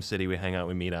in the same city, we hang out,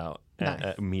 we meet out.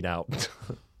 Nice. Meet out.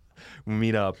 We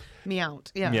meet up.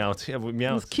 Meowed. Yeah. Meowed. Yeah, we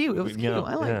meowed. It was cute. It was cute.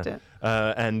 I liked it.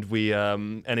 And we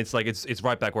and it's like it's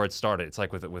right back where it started. It's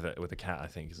like with a cat, I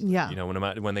think. Yeah. You know,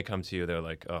 when they come to you, they're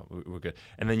like, oh, we're good.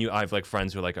 And then I have like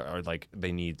friends who are like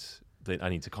I need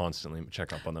to constantly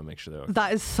check up on them, make sure they're okay.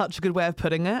 That is such a good way of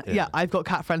putting it. Yeah, I've got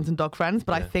cat friends and dog friends,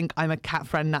 but I think I'm a cat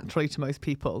friend naturally to most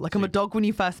people. Like I'm a dog when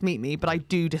you first meet me, but I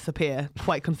do disappear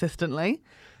quite consistently.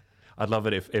 I'd love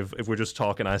it if we're just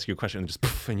talking, I ask you a question and just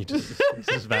poof, and you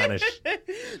just vanish.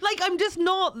 Like I'm just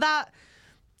not that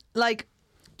like.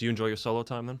 Do you enjoy your solo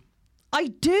time then? I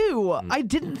do. I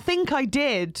didn't think I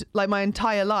did like my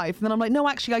entire life. And then I'm like, no,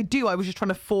 actually I do. I was just trying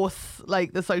to force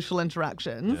like the social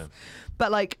interactions. Yeah.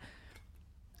 But like,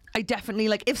 I definitely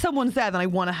like if someone's there, then I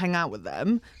want to hang out with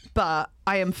them. But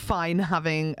I am fine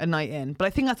having a night in. But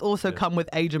I think that's also come with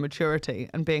age and maturity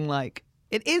and being like,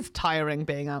 it is tiring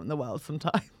being out in the world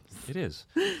sometimes. It is.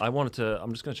 I'm just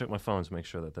going to check my phone to make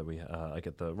sure that I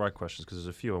get the right questions, because there's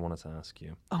a few I wanted to ask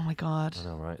you. Oh my God. I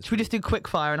know, right? Should we just do quick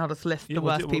fire and I'll just list the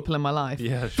worst people in my life?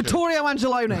 Yeah, sure. Vittorio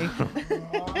Angeloni.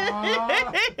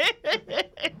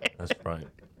 That's right.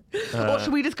 Or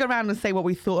should we just go around and say what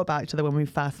we thought about each other when we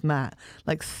first met?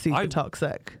 Like super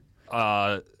toxic.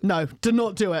 No, do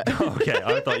not do it. Okay,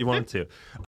 I thought you wanted to.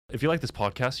 If you like this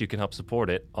podcast, you can help support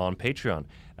it on Patreon.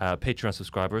 Patreon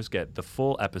subscribers get the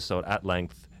full episode at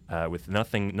length with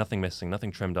nothing missing,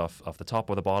 nothing trimmed off the top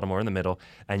or the bottom or in the middle,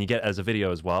 and you get it as a video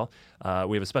as well.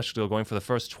 We have a special deal going for the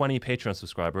first 20 Patreon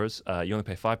subscribers. You only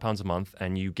pay £5 a month,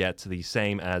 and you get the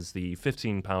same as the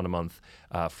 £15 a month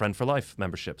Friend for Life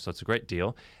membership. So it's a great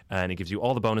deal, and it gives you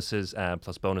all the bonuses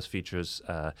plus bonus features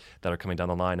that are coming down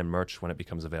the line and merch when it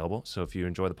becomes available. So if you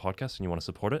enjoy the podcast and you want to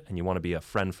support it and you want to be a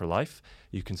friend for life,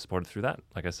 you can support it through that.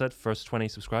 Like I said, first 20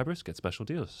 subscribers get special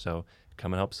deals. So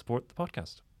come and help support the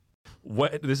podcast.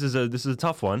 This is a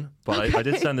tough one, but I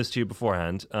did send this to you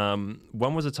beforehand.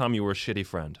 When was the time you were a shitty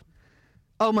friend?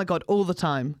 Oh my God, all the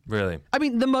time. Really? I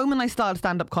mean, the moment I started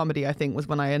stand-up comedy, I think, was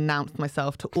when I announced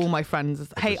myself to all my friends,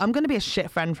 as, hey, I'm going to be a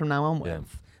shit friend from now onwards.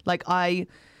 Yeah. Like, I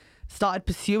started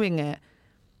pursuing it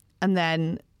and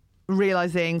then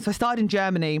realizing, so I started in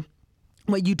Germany,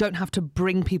 where you don't have to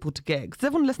bring people to gigs. Does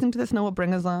everyone listening to this know what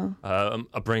bringers are?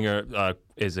 A bringer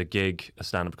is a gig, a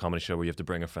stand-up comedy show where you have to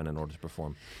bring a friend in order to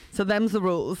perform. So them's the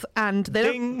rules. And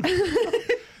they Ding!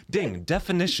 Ding.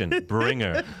 Definition.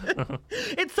 Bringer.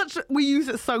 It's such... We use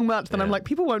it so much that I'm like,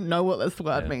 people won't know what this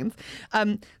word means.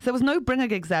 So there was no bringer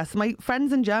gigs there. So my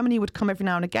friends in Germany would come every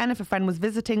now and again. If a friend was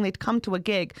visiting, they'd come to a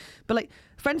gig. But like,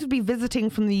 friends would be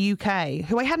visiting from the UK,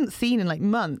 who I hadn't seen in like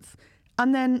months.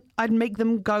 And then I'd make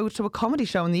them go to a comedy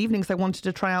show in the evening because I wanted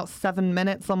to try out 7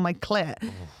 minutes on my clit.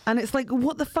 And it's like,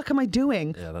 what the fuck am I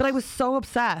doing? Yeah, but I was so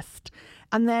obsessed.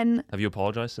 And then... Have you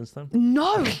apologized since then?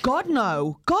 No, God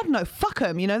no. God no. Fuck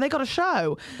them. You know, they got a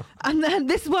show. And then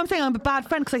this is what I'm saying. I'm a bad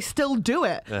friend because I still do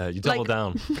it. You double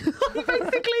down.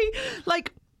 Basically,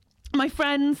 like, my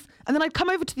friends... And then I'd come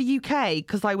over to the UK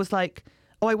because I was like...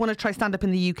 oh, I want to try stand-up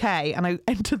in the UK. And I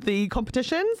entered the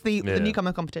competitions, the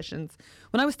newcomer competitions,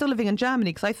 when I was still living in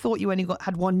Germany, because I thought you only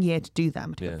had 1 year to do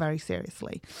them, to take it very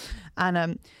seriously.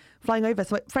 And flying over,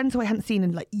 so friends who I hadn't seen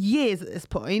in like years at this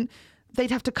point,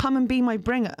 they'd have to come and be my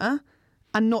bringer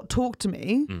and not talk to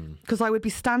me, because I would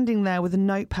be standing there with a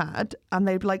notepad and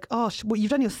they'd be like, oh, well, you've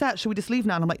done your set, should we just leave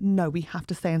now? And I'm like, no, we have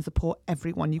to stay and support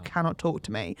everyone. You cannot talk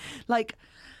to me. Like,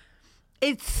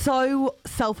 it's so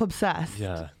self-obsessed.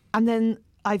 Yeah. And then...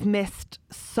 I've missed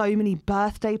so many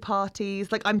birthday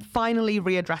parties. Like, I'm finally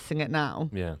readdressing it now.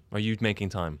 Yeah. Are you making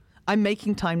time? I'm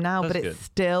making time now, but it's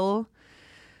still,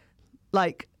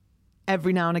 like,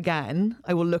 every now and again,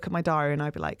 I will look at my diary and I'll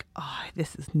be like, oh,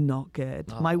 this is not good.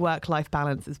 Oh. My work-life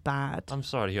balance is bad. I'm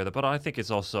sorry to hear that, but I think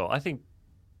it's also, I think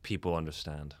people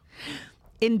understand.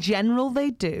 In general,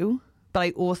 they do. But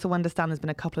I also understand there's been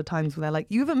a couple of times where they're like,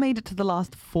 you haven't made it to the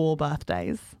last 4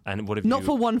 birthdays. And what if Not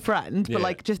for one friend, but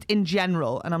like just in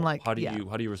general. And I'm like, how do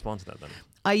you respond to that then?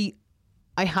 I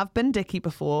have been dicky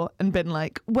before and been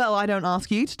like, well, I don't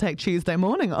ask you to take Tuesday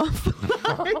morning off.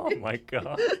 Oh my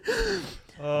God.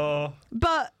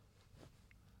 But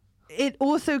it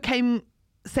also came,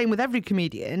 same with every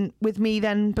comedian, with me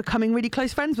then becoming really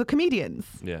close friends with comedians.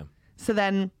 Yeah. So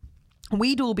then...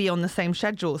 we'd all be on the same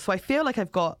schedule. So I feel like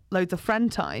I've got loads of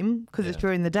friend time because it's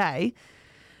during the day.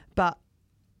 But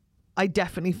I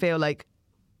definitely feel like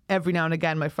every now and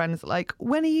again, my friends are like,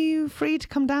 when are you free to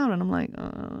come down? And I'm like,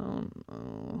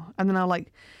 oh. And then I'll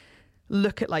like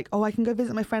look at like, oh, I can go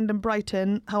visit my friend in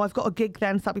Brighton. How I've got a gig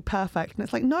then, so that'd be perfect. And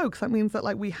it's like, no, because that means that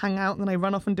like we hang out and then I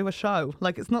run off and do a show.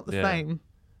 Like, it's not the same.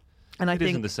 And I think it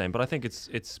isn't the same, but I think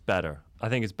it's better. I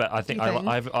think it's better. I think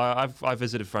I've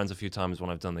visited friends a few times when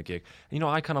I've done the gig. You know,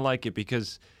 I kind of like it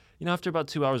because, you know, after about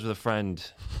 2 hours with a friend,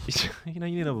 you know,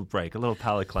 you need a little break, a little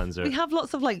palate cleanser. We have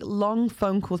lots of like long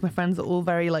phone calls. My friends are all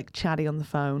very like chatty on the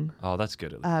phone. Oh, that's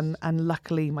good. And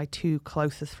luckily, my 2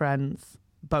 closest friends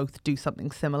both do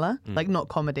something similar, like not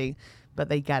comedy, but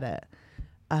they get it.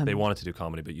 They wanted to do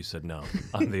comedy, but you said no.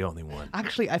 I'm the only one.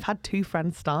 Actually, I've had 2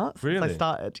 friends start since I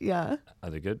started. Yeah. Are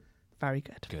they good? Very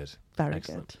good. Good. Very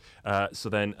Excellent. good. So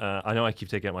then, I know I keep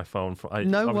taking out my phone. No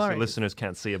obviously worries. Listeners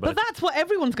can't see it. But that's what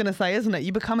everyone's going to say, isn't it?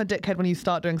 You become a dickhead when you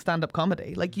start doing stand-up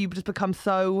comedy. Like, you just become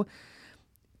so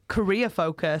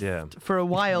career-focused for a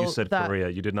while. You said career.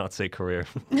 You did not say career.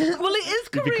 Well, it is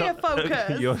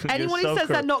career-focused. Anyone who says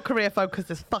they're not career-focused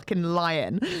is fucking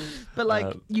lying. But,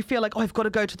 like, you feel like, oh, I've got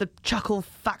to go to the Chuckle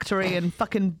Factory in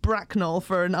fucking Bracknell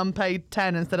for an unpaid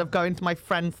 10 instead of going to my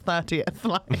friend's 30th.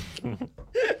 Like...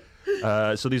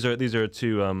 So these are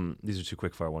two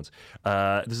quickfire ones.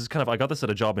 This is kind of, I got this at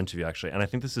a job interview actually, and I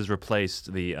think this has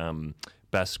replaced the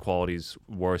best qualities,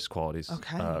 worst qualities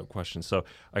question. So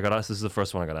I got asked. This is the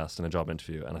first one I got asked in a job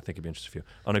interview, and I think it'd be interesting for you.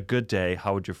 On a good day,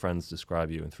 how would your friends describe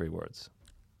you in 3 words?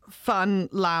 Fun,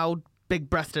 loud,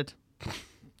 big-breasted. Great.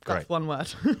 That's one word.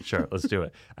 Sure, let's do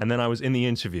it. And then I was in the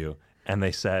interview, and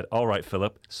they said, all right,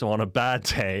 Philip, so on a bad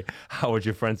day, how would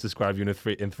your friends describe you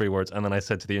in three words? And then I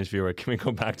said to the interviewer, can we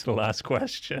go back to the last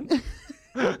question?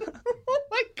 Oh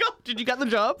my God, did you get the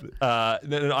job?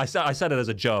 No, I said it as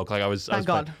a joke. Like I was Thank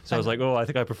God. So I was like, oh, I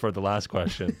think I preferred the last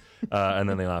question. And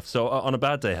then they laughed. So on a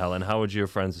bad day, Helen, how would your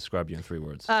friends describe you in 3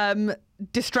 words?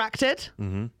 Distracted.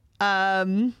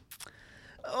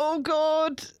 Oh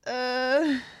God.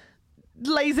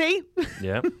 Lazy.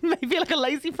 Yeah. Maybe like a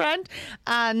lazy friend.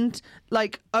 And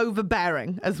like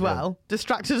overbearing as well. Yeah.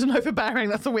 Distracted and overbearing.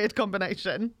 That's a weird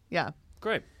combination. Yeah.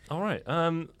 Great. All right.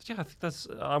 Yeah, I think that's.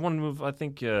 I want to move. I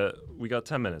think we got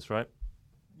 10 minutes, right?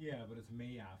 Yeah, but it's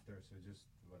me after, so just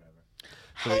whatever.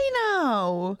 Hey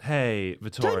now. Hey,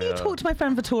 Vittorio. Don't you talk to my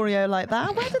friend Vittorio like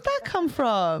that? Where did that come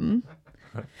from?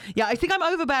 Yeah, I think I'm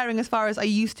overbearing as far as I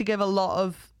used to give a lot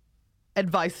of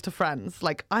advice to friends.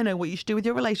 Like, I know what you should do with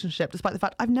your relationship, despite the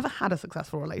fact I've never had a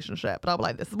successful relationship. But I'll be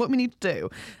like, this is what we need to do.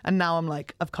 And now I'm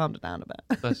like, I've calmed it down a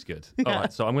bit. That's good. Yeah. All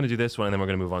right, so I'm going to do this one, and then we're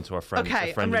going to move on to our friend.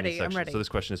 Okay, I'm ready. So this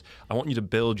question is, I want you to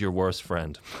build your worst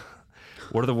friend.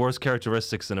 What are the worst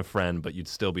characteristics in a friend, but you'd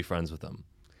still be friends with them?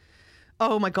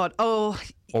 Oh my God. Oh.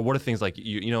 Or what are things like,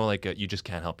 you just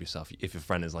can't help yourself. If your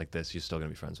friend is like this, you're still going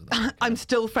to be friends with them. I'm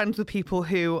still friends with people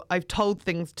who I've told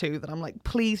things to that I'm like,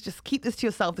 please just keep this to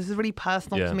yourself. This is really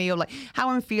personal to me, or like how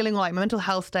I'm feeling, or like my mental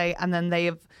health state. And then they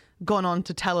have gone on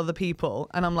to tell other people.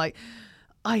 And I'm like,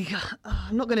 I'm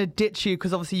not going to ditch you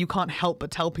because obviously you can't help but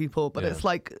tell people. But it's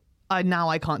like, I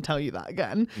can't tell you that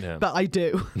again, but I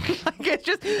do. Like, it's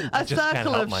just a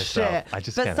circle of shit.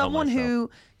 But someone who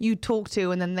you talk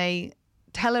to and then they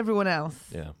tell everyone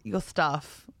else your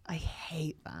stuff. I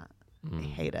hate that. I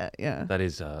hate it. Yeah. That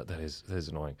is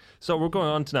annoying. So we're going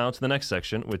on to the next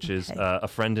section, which is a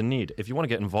friend in need. If you want to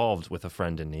get involved with a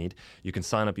friend in need, you can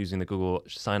sign up using the Google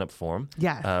sign up form.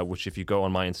 Yeah. Which if you go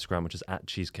on my Instagram, which is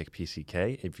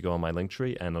 @cheesecakepck, if you go on my link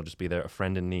tree, and it'll just be there, a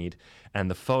friend in need. And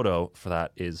the photo for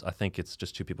that is, I think it's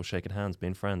just 2 people shaking hands,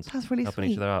 being friends. That's really helping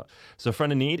sweet. each other out. So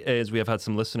friend in need is, we have had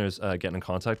some listeners getting in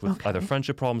contact with either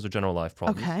friendship problems or general life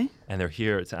problems. Okay. And they're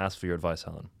here to ask for your advice,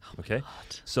 Helen. Okay.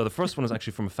 So the first one is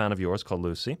actually from a fan of yours called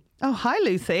Lucy. Oh, hi,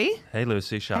 Lucy. Hey,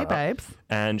 Lucy. Shout out. Hey, babes.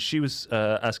 And she was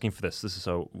asking for this.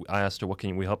 So I asked her, what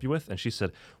can we help you with? And she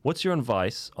said, what's your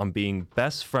advice on being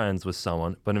best friends with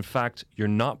someone, but in fact, you're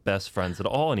not best friends at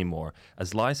all anymore,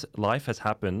 as life has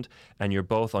happened and you're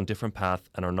both on different paths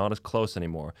and are not as close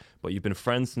anymore, but you've been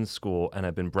friends since school and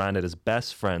have been branded as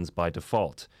best friends by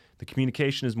default. The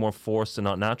communication is more forced and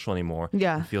not natural anymore.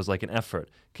 Yeah. It feels like an effort.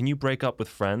 Can you break up with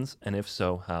friends? And if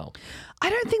so, how? I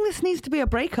don't think this needs to be a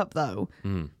breakup, though.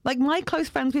 Like, my close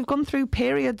friends, we've gone through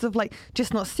periods of like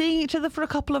just not seeing each other for a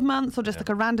couple of months, or just like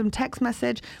a random text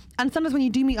message. And sometimes when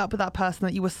you do meet up with that person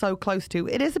that you were so close to,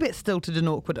 it is a bit stilted and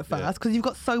awkward at first because you've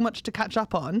got so much to catch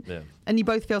up on and you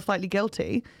both feel slightly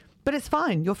guilty. But it's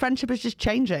fine. Your friendship is just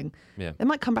changing. Yeah. It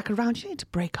might come back around. You need to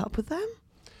break up with them.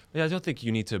 Yeah, I don't think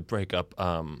you need to break up.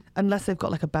 Unless they've got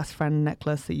like a best friend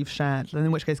necklace that you've shared, and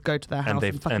in which case go to their house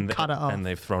and fucking cut it off. And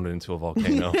they've thrown it into a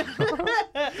volcano.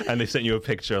 And they've sent you a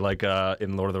picture like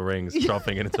in Lord of the Rings,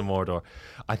 dropping it into Mordor.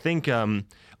 I think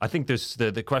there's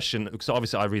the question, so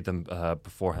obviously I read them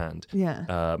beforehand.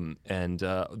 Yeah. And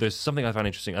there's something I find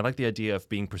interesting. I like the idea of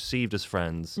being perceived as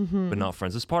friends, but not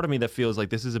friends. There's part of me that feels like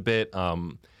this is a bit...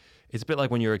 it's a bit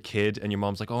like when you're a kid and your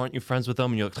mom's like, oh, aren't you friends with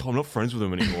them? And you're like, oh, I'm not friends with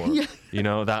them anymore. You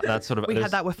know, that sort of... We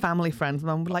had that with family friends.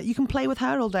 Mum would be like, you can play with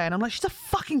her all day. And I'm like, she's a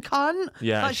fucking cunt.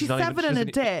 Yeah. Like, she's 7 and a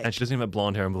dick. And she doesn't even have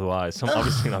blonde hair and blue eyes. So I'm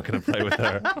obviously not going to play with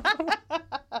her.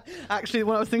 Actually,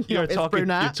 what I was thinking of is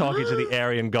brunette. You're talking to the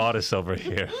Aryan goddess over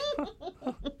here.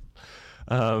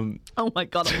 Oh my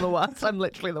God, I'm the worst. I'm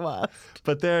literally the worst.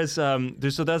 But there's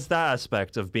that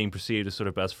aspect of being perceived as sort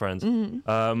of best friends.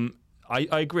 I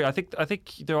agree. I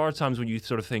think there are times when you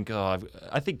sort of think,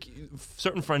 I think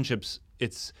certain friendships,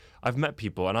 I've met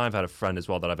people, and I've had a friend as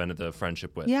well that I've ended the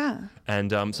friendship with. Yeah.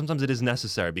 And sometimes it is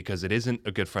necessary because it isn't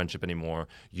a good friendship anymore.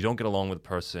 You don't get along with the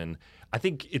person. I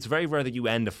think it's very rare that you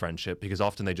end a friendship because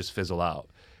often they just fizzle out.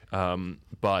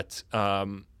 But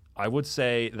I would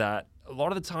say that a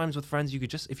lot of the times with friends,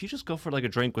 if you just go for like a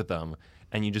drink with them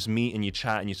and you just meet and you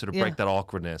chat and you sort of break that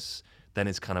awkwardness, then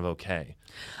it's kind of okay.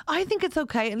 I think it's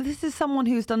okay. And this is someone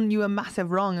who's done you a massive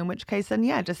wrong, in which case then,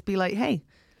 just be like, hey.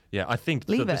 Yeah, I think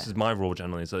this is my rule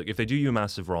generally. Is like if they do you a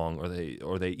massive wrong,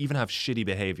 or they even have shitty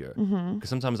behavior, because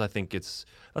sometimes I think that's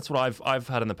what I've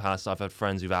had in the past. I've had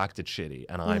friends who've acted shitty,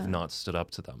 and I've not stood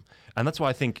up to them. And that's why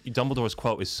I think Dumbledore's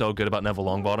quote is so good about Neville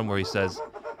Longbottom, where he says,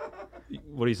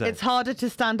 what do you say? It's harder to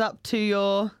stand up to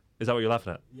your... Is that what you're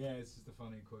laughing at? Yeah, it's just a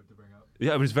funny quote to bring up.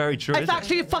 Yeah, but it's very true. It's isn't it?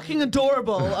 actually fucking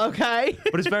adorable, okay?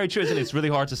 But it's very true, isn't it? It's really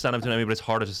hard to stand up to an enemy, but it's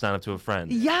harder to stand up to a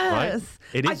friend. Yes. Right?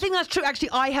 It is. I think that's true. Actually,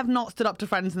 I have not stood up to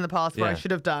friends in the past where I Yeah.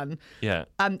 should have done. Yeah.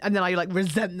 And then I like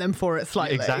resent them for it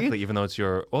slightly. Exactly, even though it's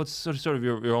it's sort of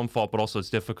your own fault, but also it's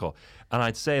difficult. And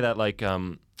I'd say that like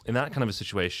in that kind of a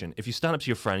situation, if you stand up to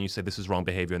your friend and you say this is wrong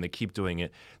behavior and they keep doing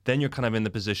it, then you're kind of in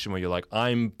the position where you're like,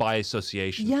 I'm by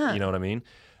association. Yeah. You know what I mean?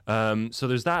 So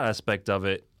there's that aspect of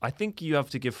it. I think you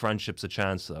have to give friendships a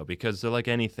chance though, because they're like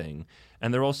anything,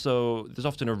 and there's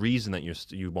often a reason that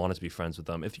you wanted to be friends with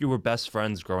them. If you were best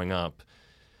friends growing up,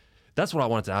 that's what I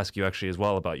wanted to ask you actually as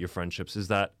well about your friendships. Is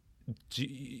that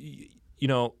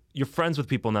you're friends with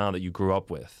people now that you grew up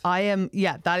with? I am.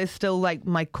 Yeah, that is still like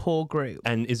my core group.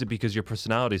 And is it because your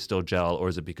personalities still gel, or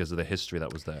is it because of the history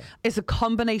that was there? It's a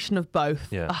combination of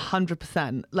both. Yeah.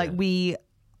 100%. Like Yeah. we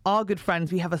are good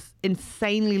friends. We have an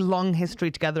insanely long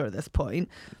history together at this point,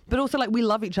 but also like we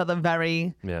love each other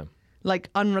very Yeah. like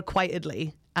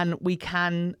unrequitedly, and we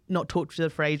can not talk to each other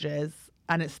for ages,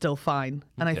 and it's still fine.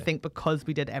 And I Okay. think because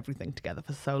we did everything together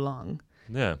for so long.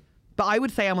 Yeah. But I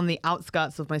would say I'm on the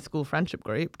outskirts of my school friendship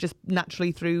group, just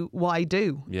naturally through what I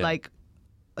do. Yeah. Like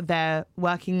they're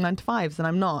working 9 to 5s and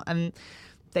I'm not, and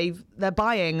they're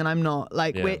buying and I'm not.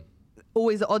 Like Yeah. we're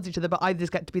always at odds with each other, but I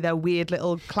just get to be their weird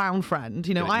little clown friend.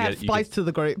 You know, You I get- add you spice get- to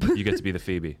the group. You get to be the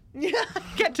Phoebe. Yeah, I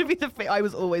get to be I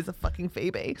was always a fucking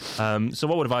Phoebe. So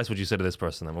what advice would you say to this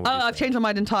person then? What would Oh, you I've say? changed my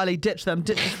mind entirely. Ditch them.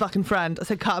 Ditch this fucking friend. I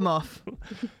said cut them off.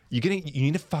 You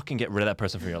need to fucking get rid of that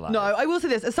person from your life. No, I will say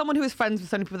this. As someone who is friends with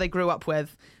so many people they grew up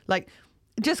with, like,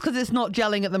 just because it's not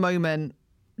gelling at the moment,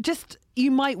 just,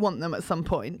 you might want them at some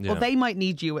point, Yeah. or they might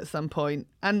need you at some point.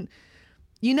 And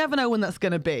you never know when that's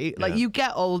going to be. Like, Yeah. you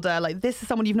get older, like, this is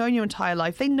someone you've known your entire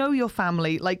life. They know your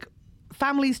family. Like,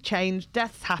 families change,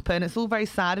 deaths happen. It's all very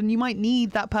sad, and you might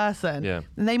need that person. Yeah.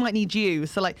 And they might need you.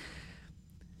 So, like,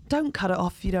 don't cut it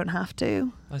off if you don't have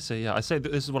to. I say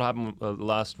this is what happened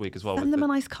last week as well. Send them a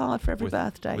nice card for every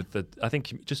birthday. I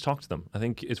think just talk to them. I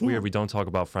think it's weird we don't talk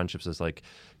about friendships as like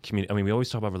I mean, we always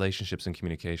talk about relationships and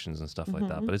communications and stuff like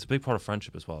that, but it's a big part of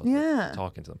friendship as well. Yeah.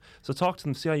 Talking to them. So talk to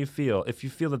them, see how you feel. If you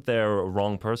feel that they're a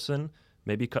wrong person,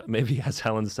 maybe as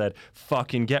Helen said,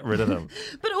 fucking get rid of them.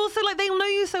 But also, like, they'll know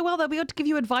you so well, they'll be able to give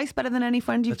you advice better than any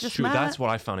friend you've That's just true. met. That's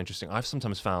what I found interesting. I've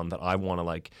sometimes found that I want to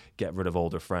like get rid of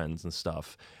older friends and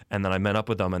stuff, and then I met up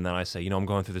with them, and then I say, I'm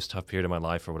going through this tough period of my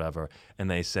life or whatever, and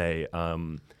they say,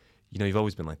 you've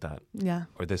always been like that, Yeah.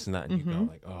 or this and that, and you go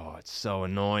like, oh, it's so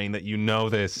annoying that you know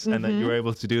this and that you're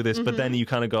able to do this, but then you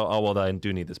kind of go, oh well, I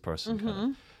do need this person.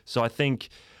 Kind of. So I think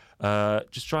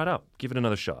just try it out, give it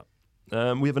another shot.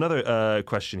 We have another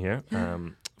question here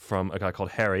from a guy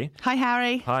called Harry. Hi,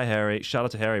 Harry. Hi, Harry. Shout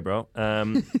out to Harry, bro.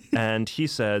 And he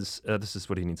says, this is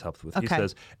what he needs help with. He Okay.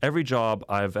 says, every job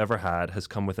I've ever had has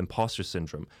come with imposter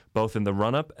syndrome, both in the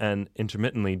run-up and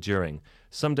intermittently during.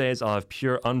 Some days I'll have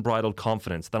pure unbridled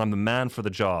confidence that I'm the man for the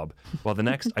job, while the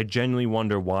next I genuinely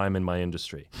wonder why I'm in my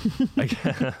industry.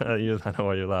 I know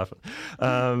why you're laughing.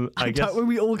 I guess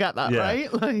We all get that, Yeah.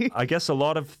 right? Like, I guess a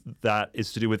lot of that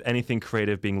is to do with anything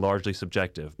creative being largely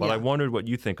subjective, but Yeah. I wondered what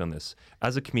you think on this.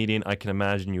 As a comedian, I can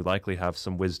imagine you likely have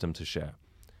some wisdom to share.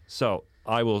 So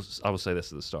I will say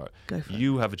this at the start. Go for it.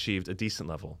 You have achieved a decent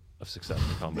level of success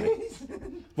in comedy.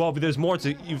 Well, but there's more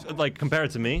to you've like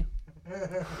compared to me.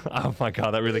 Oh my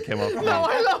god, that really came off. no,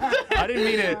 I loved it. I didn't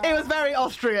mean it. It was very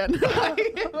Austrian.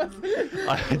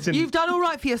 I didn't- You've done all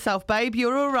right for yourself, babe.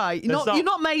 You're all right. That's not- You've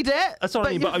not made it. That's what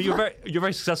I mean. But you're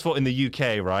very successful in the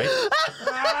UK, right?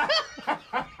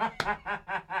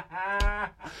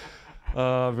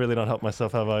 I've really not helped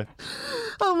myself, have I?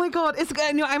 Oh my god,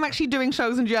 I'm actually doing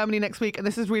shows in Germany next week, and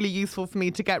this is really useful for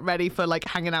me to get ready for like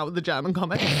hanging out with the German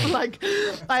comics. Like,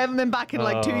 I haven't been back in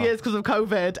like 2 years because of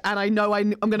COVID, and I know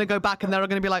I'm going to go back, and they're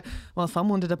going to be like, "Well,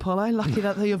 someone did Apollo. Lucky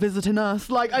that you're visiting us."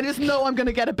 Like, I just know I'm going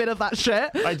to get a bit of that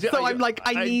shit. I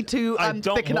need to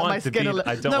thicken up my skin a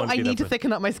little. No, I need to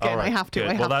thicken up my skin. Right, I have to. good.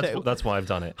 I have well, to. that's why I've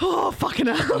done it. Oh fucking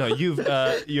hell! No,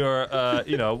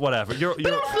 you're whatever. You're.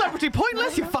 But I'm celebrity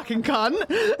pointless, you fucking cunt.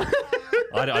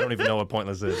 I don't even know what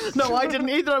pointless is. No, I didn't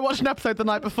either. I watched an episode the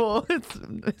night before.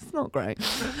 It's not great.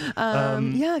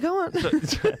 Yeah, go on.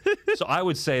 So I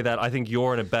would say that I think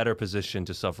you're in a better position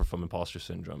to suffer from imposter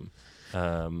syndrome.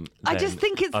 I just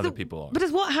think it's other people are. But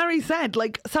it's what Harry said.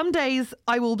 Like, some days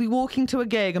I will be walking to a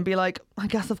gig and be like, I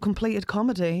guess I've completed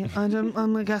comedy.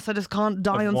 I guess I just can't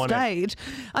die I've on won it. stage.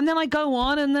 And then I go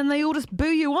on, and then they all just boo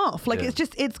you off. Like, Yeah.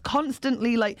 it's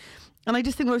constantly like, and I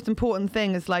just think the most important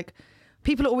thing is like,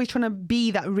 people are always trying to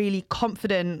be that really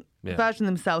confident version of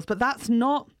themselves, but that's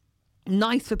not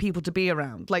nice for people to be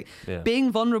around. Like,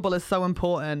 being vulnerable is so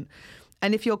important.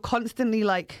 And if you're constantly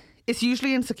like It's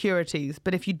usually insecurities,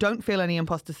 but if you don't feel any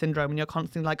imposter syndrome and you're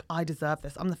constantly like, I deserve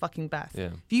this, I'm the fucking best.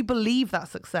 Yeah. If you believe that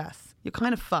success, you're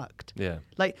kind of fucked. Yeah.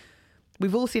 Like,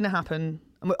 we've all seen it happen.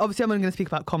 And obviously, I'm only going to speak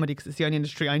about comedy because it's the only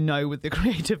industry I know with the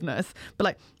creativeness. But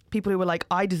like, people who are like,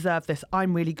 I deserve this,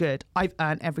 I'm really good, I've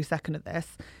earned every second of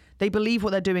this. They believe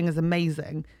what they're doing is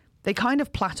amazing. They kind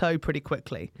of plateau pretty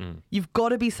quickly. You've got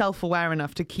to be self-aware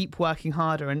enough to keep working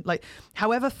harder. And like,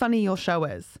 however funny your show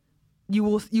is, you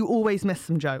always miss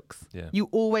some jokes. Yeah. You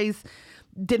always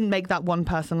didn't make that one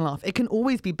person laugh. It can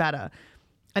always be better.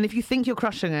 And if you think you're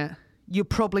crushing it, you're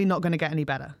probably not going to get any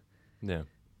better. Yeah.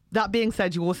 That being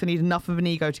said, you also need enough of an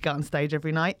ego to get on stage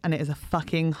every night. And it is a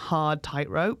fucking hard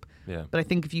tightrope. Yeah. But I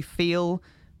think if you feel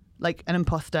like an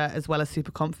imposter as well as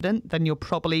super confident, then you're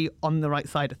probably on the right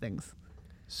side of things.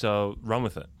 So run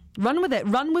with it. Run with it.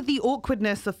 Run with the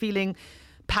awkwardness of feeling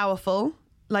powerful.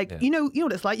 Like, you know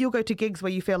what it's like? You'll go to gigs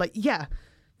where you feel like, yeah,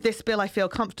 this bill I feel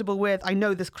comfortable with. I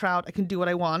know this crowd. I can do what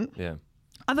I want. Yeah.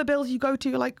 Other bills you go to,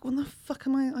 you're like, what the fuck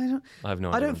am I? I have no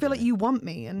I idea don't feel like you want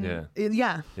me. And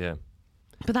yeah.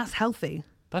 But that's healthy.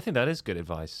 I think that is good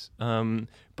advice.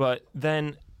 But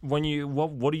then when you,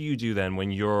 what do you do then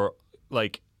when you're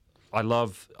like, I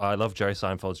love Jerry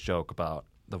Seinfeld's joke about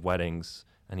the weddings.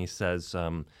 And he says,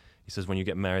 when you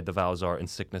get married, the vows are in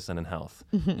sickness and in health.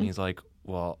 And he's like,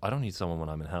 well, I don't need someone when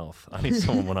I'm in health. I need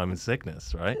someone when I'm in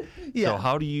sickness, right? Yeah. So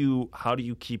how do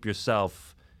you keep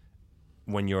yourself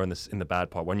when you're in the bad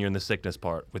part, when you're in the sickness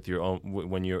part with your own,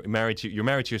 when you're married to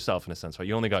yourself in a sense, right?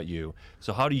 You only got you.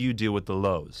 So how do you deal with the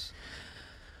lows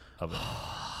of it?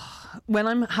 When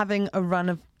I'm having a run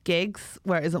of gigs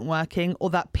where it isn't working, or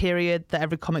that period that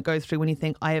every comic goes through when you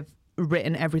think I have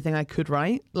written everything I could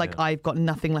write, like I've got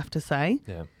nothing left to say,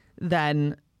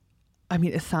 then, I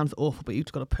mean, it sounds awful, but you've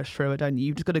just got to push through it, don't you?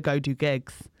 You've just got to go do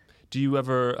gigs. Do you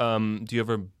ever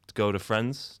go to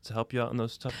friends to help you out in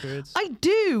those tough periods?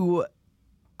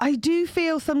 I do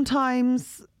feel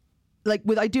sometimes like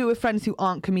I do with friends who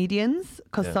aren't comedians,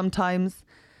 because sometimes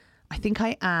I think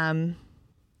I am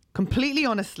completely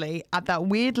honestly at that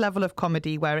weird level of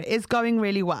comedy where it is going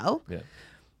really well. Yeah.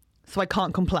 So I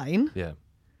can't complain. Yeah.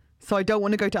 So I don't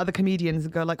want to go to other comedians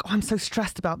and go like, oh, I'm so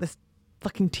stressed about this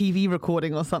fucking TV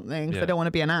recording or something. So I don't want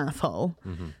to be an asshole.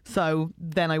 So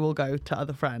then I will go to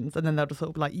other friends, and then they'll just sort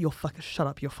of be like, you're fucking shut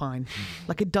up, you're fine.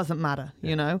 Like, it doesn't matter,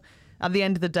 you know? At the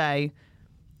end of the day,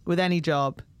 with any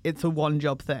job, it's a one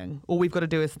job thing. All we've got to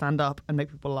do is stand up and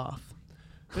make people laugh.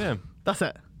 Yeah. That's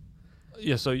it.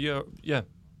 Yeah. So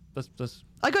that's.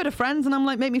 I go to friends and I'm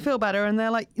like, make me feel better. And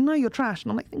they're like, no, you're trash.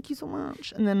 And I'm like, thank you so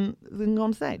much. And then we can go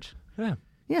on stage. Yeah.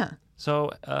 Yeah. So,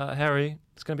 Harry,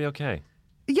 it's going to be okay.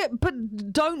 Yeah,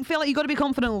 but don't feel like you got to be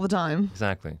confident all the time.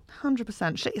 Exactly.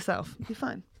 100%. Shit yourself. You'll be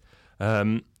fine.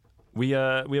 We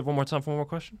have one more time for one more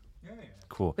question? Yeah.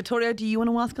 Cool. Vittorio, do you want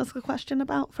to ask us a question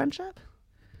about friendship?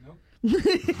 Nope.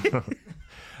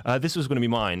 This was going to be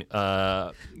mine.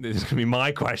 This is going to be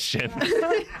my question. It's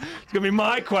going to be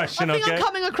my question, I think okay? I'm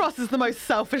coming across as the most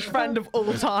selfish friend of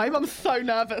all time. I'm so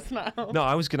nervous now. No,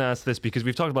 I was going to ask this because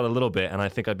we've talked about it a little bit, and I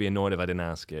think I'd be annoyed if I didn't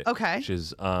ask it. Okay. Which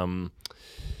is,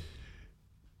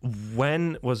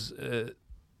 when was...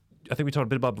 I think we talked a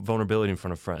bit about vulnerability in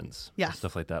front of friends. Yes.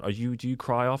 Stuff like that. Do you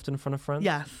cry often in front of friends?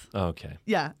 Yes. Oh, okay.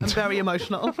 Yeah, I'm very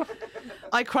emotional.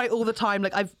 I cry all the time.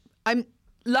 Like I'm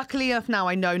luckily enough now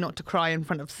I know not to cry in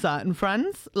front of certain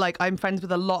friends. Like, I'm friends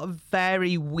with a lot of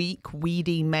very weak,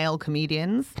 weedy male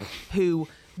comedians who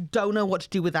don't know what to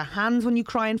do with their hands when you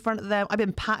cry in front of them. I've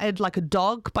been patted like a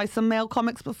dog by some male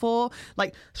comics before,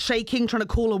 like shaking, trying to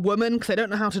call a woman because they don't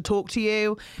know how to talk to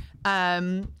you.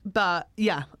 But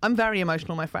yeah, I'm very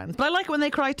emotional, my friends. But I like it when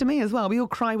they cry to me as well. We all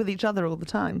cry with each other all the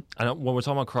time. I know when we're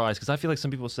talking about cries, because I feel like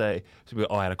some people say,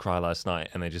 oh, I had a cry last night,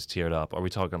 and they just teared up. Are we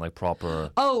talking like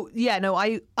proper? Oh, yeah, no,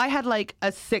 I had like a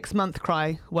 6-month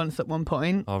cry once at one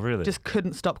point. Oh, really? Just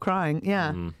couldn't stop crying,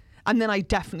 yeah. And then I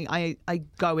definitely, I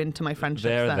go into my friendships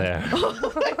There.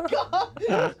 Oh my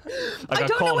God. I got don't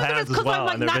know cold whether hands it's as because well.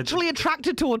 I'm like naturally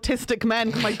attracted to autistic men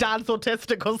because my dad's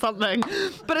autistic or something.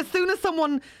 But as soon as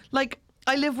someone, like,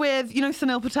 I live with, you know,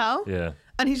 Sunil Patel? Yeah.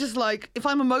 And he's just like, if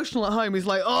I'm emotional at home, he's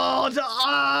like, like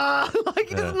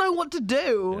he doesn't know what to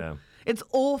do. Yeah. It's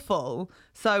awful.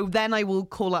 So then I will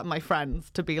call up my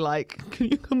friends to be like, can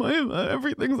you come over?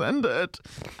 Everything's ended.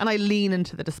 And I lean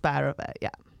into the despair of it. Yeah.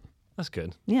 That's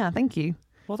good. Yeah, thank you.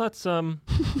 Well, that's I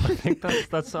think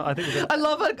that's I think we're I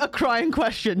love a crying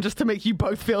question just to make you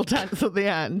both feel tense at the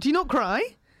end. Do you not cry?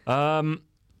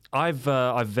 I've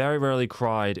very rarely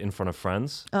cried in front of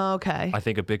friends. Oh, okay. I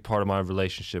think a big part of my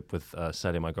relationship with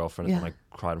Sally, my girlfriend, is Yeah. when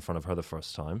I cried in front of her the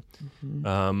first time.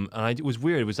 And it was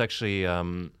weird. It was actually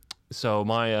so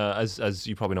my as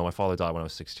you probably know, my father died when I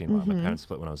was 16. Right? My parents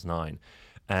split when I was 9,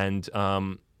 and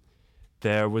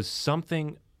there was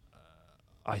something.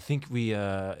 I think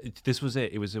this was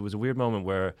it. It was a weird moment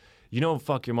where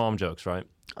fuck your mom jokes, right?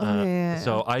 Oh, yeah.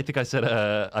 So I think I said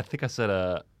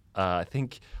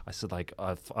like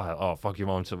oh fuck your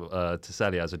mom to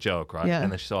Celia as a joke, right? Yeah.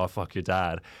 And then she said, oh fuck your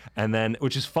dad, and then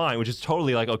which is fine, which is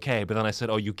totally like okay. But then I said,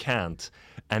 oh you can't,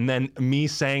 and then me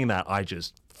saying that I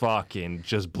just fucking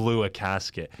just blew a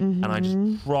casket, and I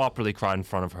just properly cried in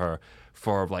front of her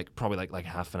for probably like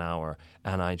half an hour,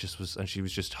 and she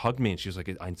was just hugged me, and she was like,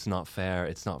 it's not fair,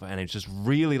 and it just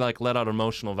really like let out an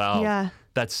emotional valve. Yeah.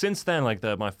 That since then,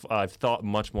 I've thought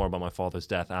much more about my father's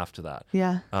death after that.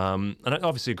 Yeah. And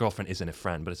obviously a girlfriend isn't a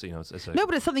friend, but it's it's a, No,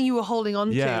 but it's something you were holding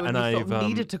on to, and you sort of I've,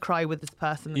 needed to cry with this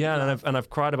person. yeah, and I've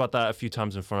cried about that a few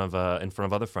times in front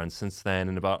of other friends since then,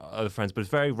 and about other friends, but it's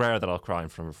very rare that I'll cry in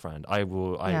front of a friend.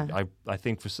 I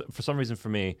think for some reason for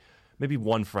me, maybe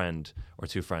one friend or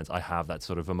two friends, I have that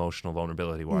sort of emotional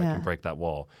vulnerability where I can break that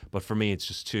wall. But for me,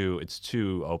 it's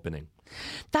too opening.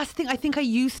 That's the thing. I think I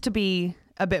used to be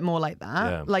a bit more like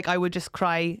that. Yeah. Like I would just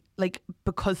cry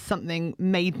because something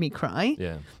made me cry.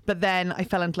 Yeah. But then I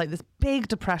fell into this big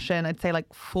depression, I'd say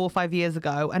 4 or 5 years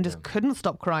ago, and just couldn't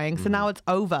stop crying. So now it's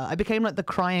over. I became the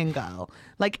crying girl.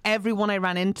 Everyone I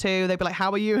ran into, they'd be like,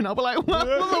 how are you? And I'll be like, well,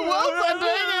 the world's ending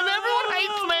and everyone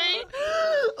hates me.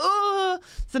 Ugh.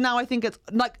 So now I think it's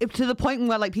to the point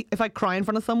where if I cry in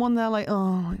front of someone, they're like,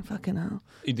 oh, fucking hell.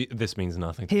 This means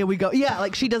nothing. Here we go. Yeah,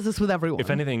 she does this with everyone.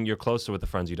 If anything, you're closer with the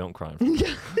friends you don't cry in front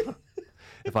of.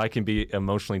 If I can be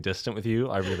emotionally distant with you,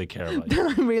 I really care about you.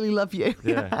 I really love you.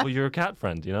 Yeah. Well, you're a cat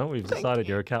friend, We've decided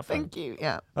you're a cat friend. Thank you.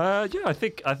 Yeah. Yeah, I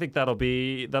think that'll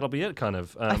be it kind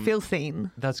of. I feel seen.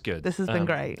 That's good. This has been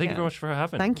great. Thank you very much for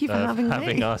having Thank you for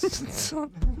having us.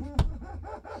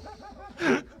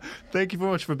 Thank you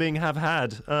very much for being have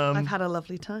had. I've had a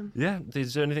lovely time. Yeah.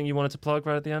 Is there anything you wanted to plug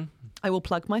right at the end? I will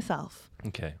plug myself.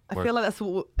 Okay. I feel like that's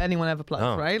what anyone ever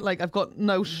plugs, right? I've got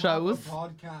no shows. You have a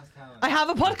podcast, Helen. I have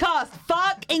a podcast.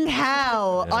 Fucking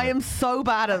hell. Yeah. I am so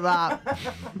bad at that.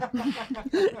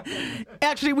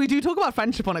 Actually, we do talk about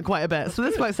friendship on it quite a bit. So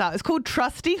this works out. It's called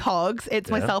Trusty Hogs.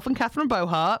 It's myself and Catherine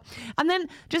Bohart. And then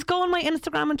just go on my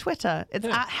Instagram and Twitter. It's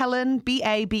at Helen,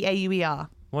 Bauer.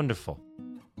 Wonderful.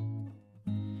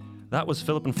 That was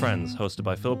Philip and Friends, hosted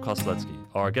by Philip Kosteletsky.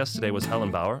 Our guest today was Helen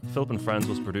Bauer. Philip and Friends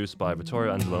was produced by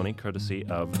Vittorio Angeloni, courtesy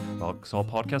of Vauxhall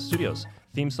Podcast Studios.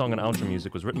 Theme song and outro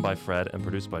music was written by Fred and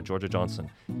produced by Georgia Johnson.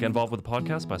 Get involved with the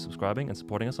podcast by subscribing and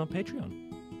supporting us on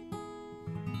Patreon.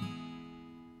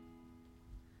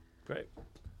 Great.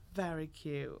 Very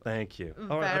cute. Thank you.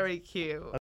 Very cute.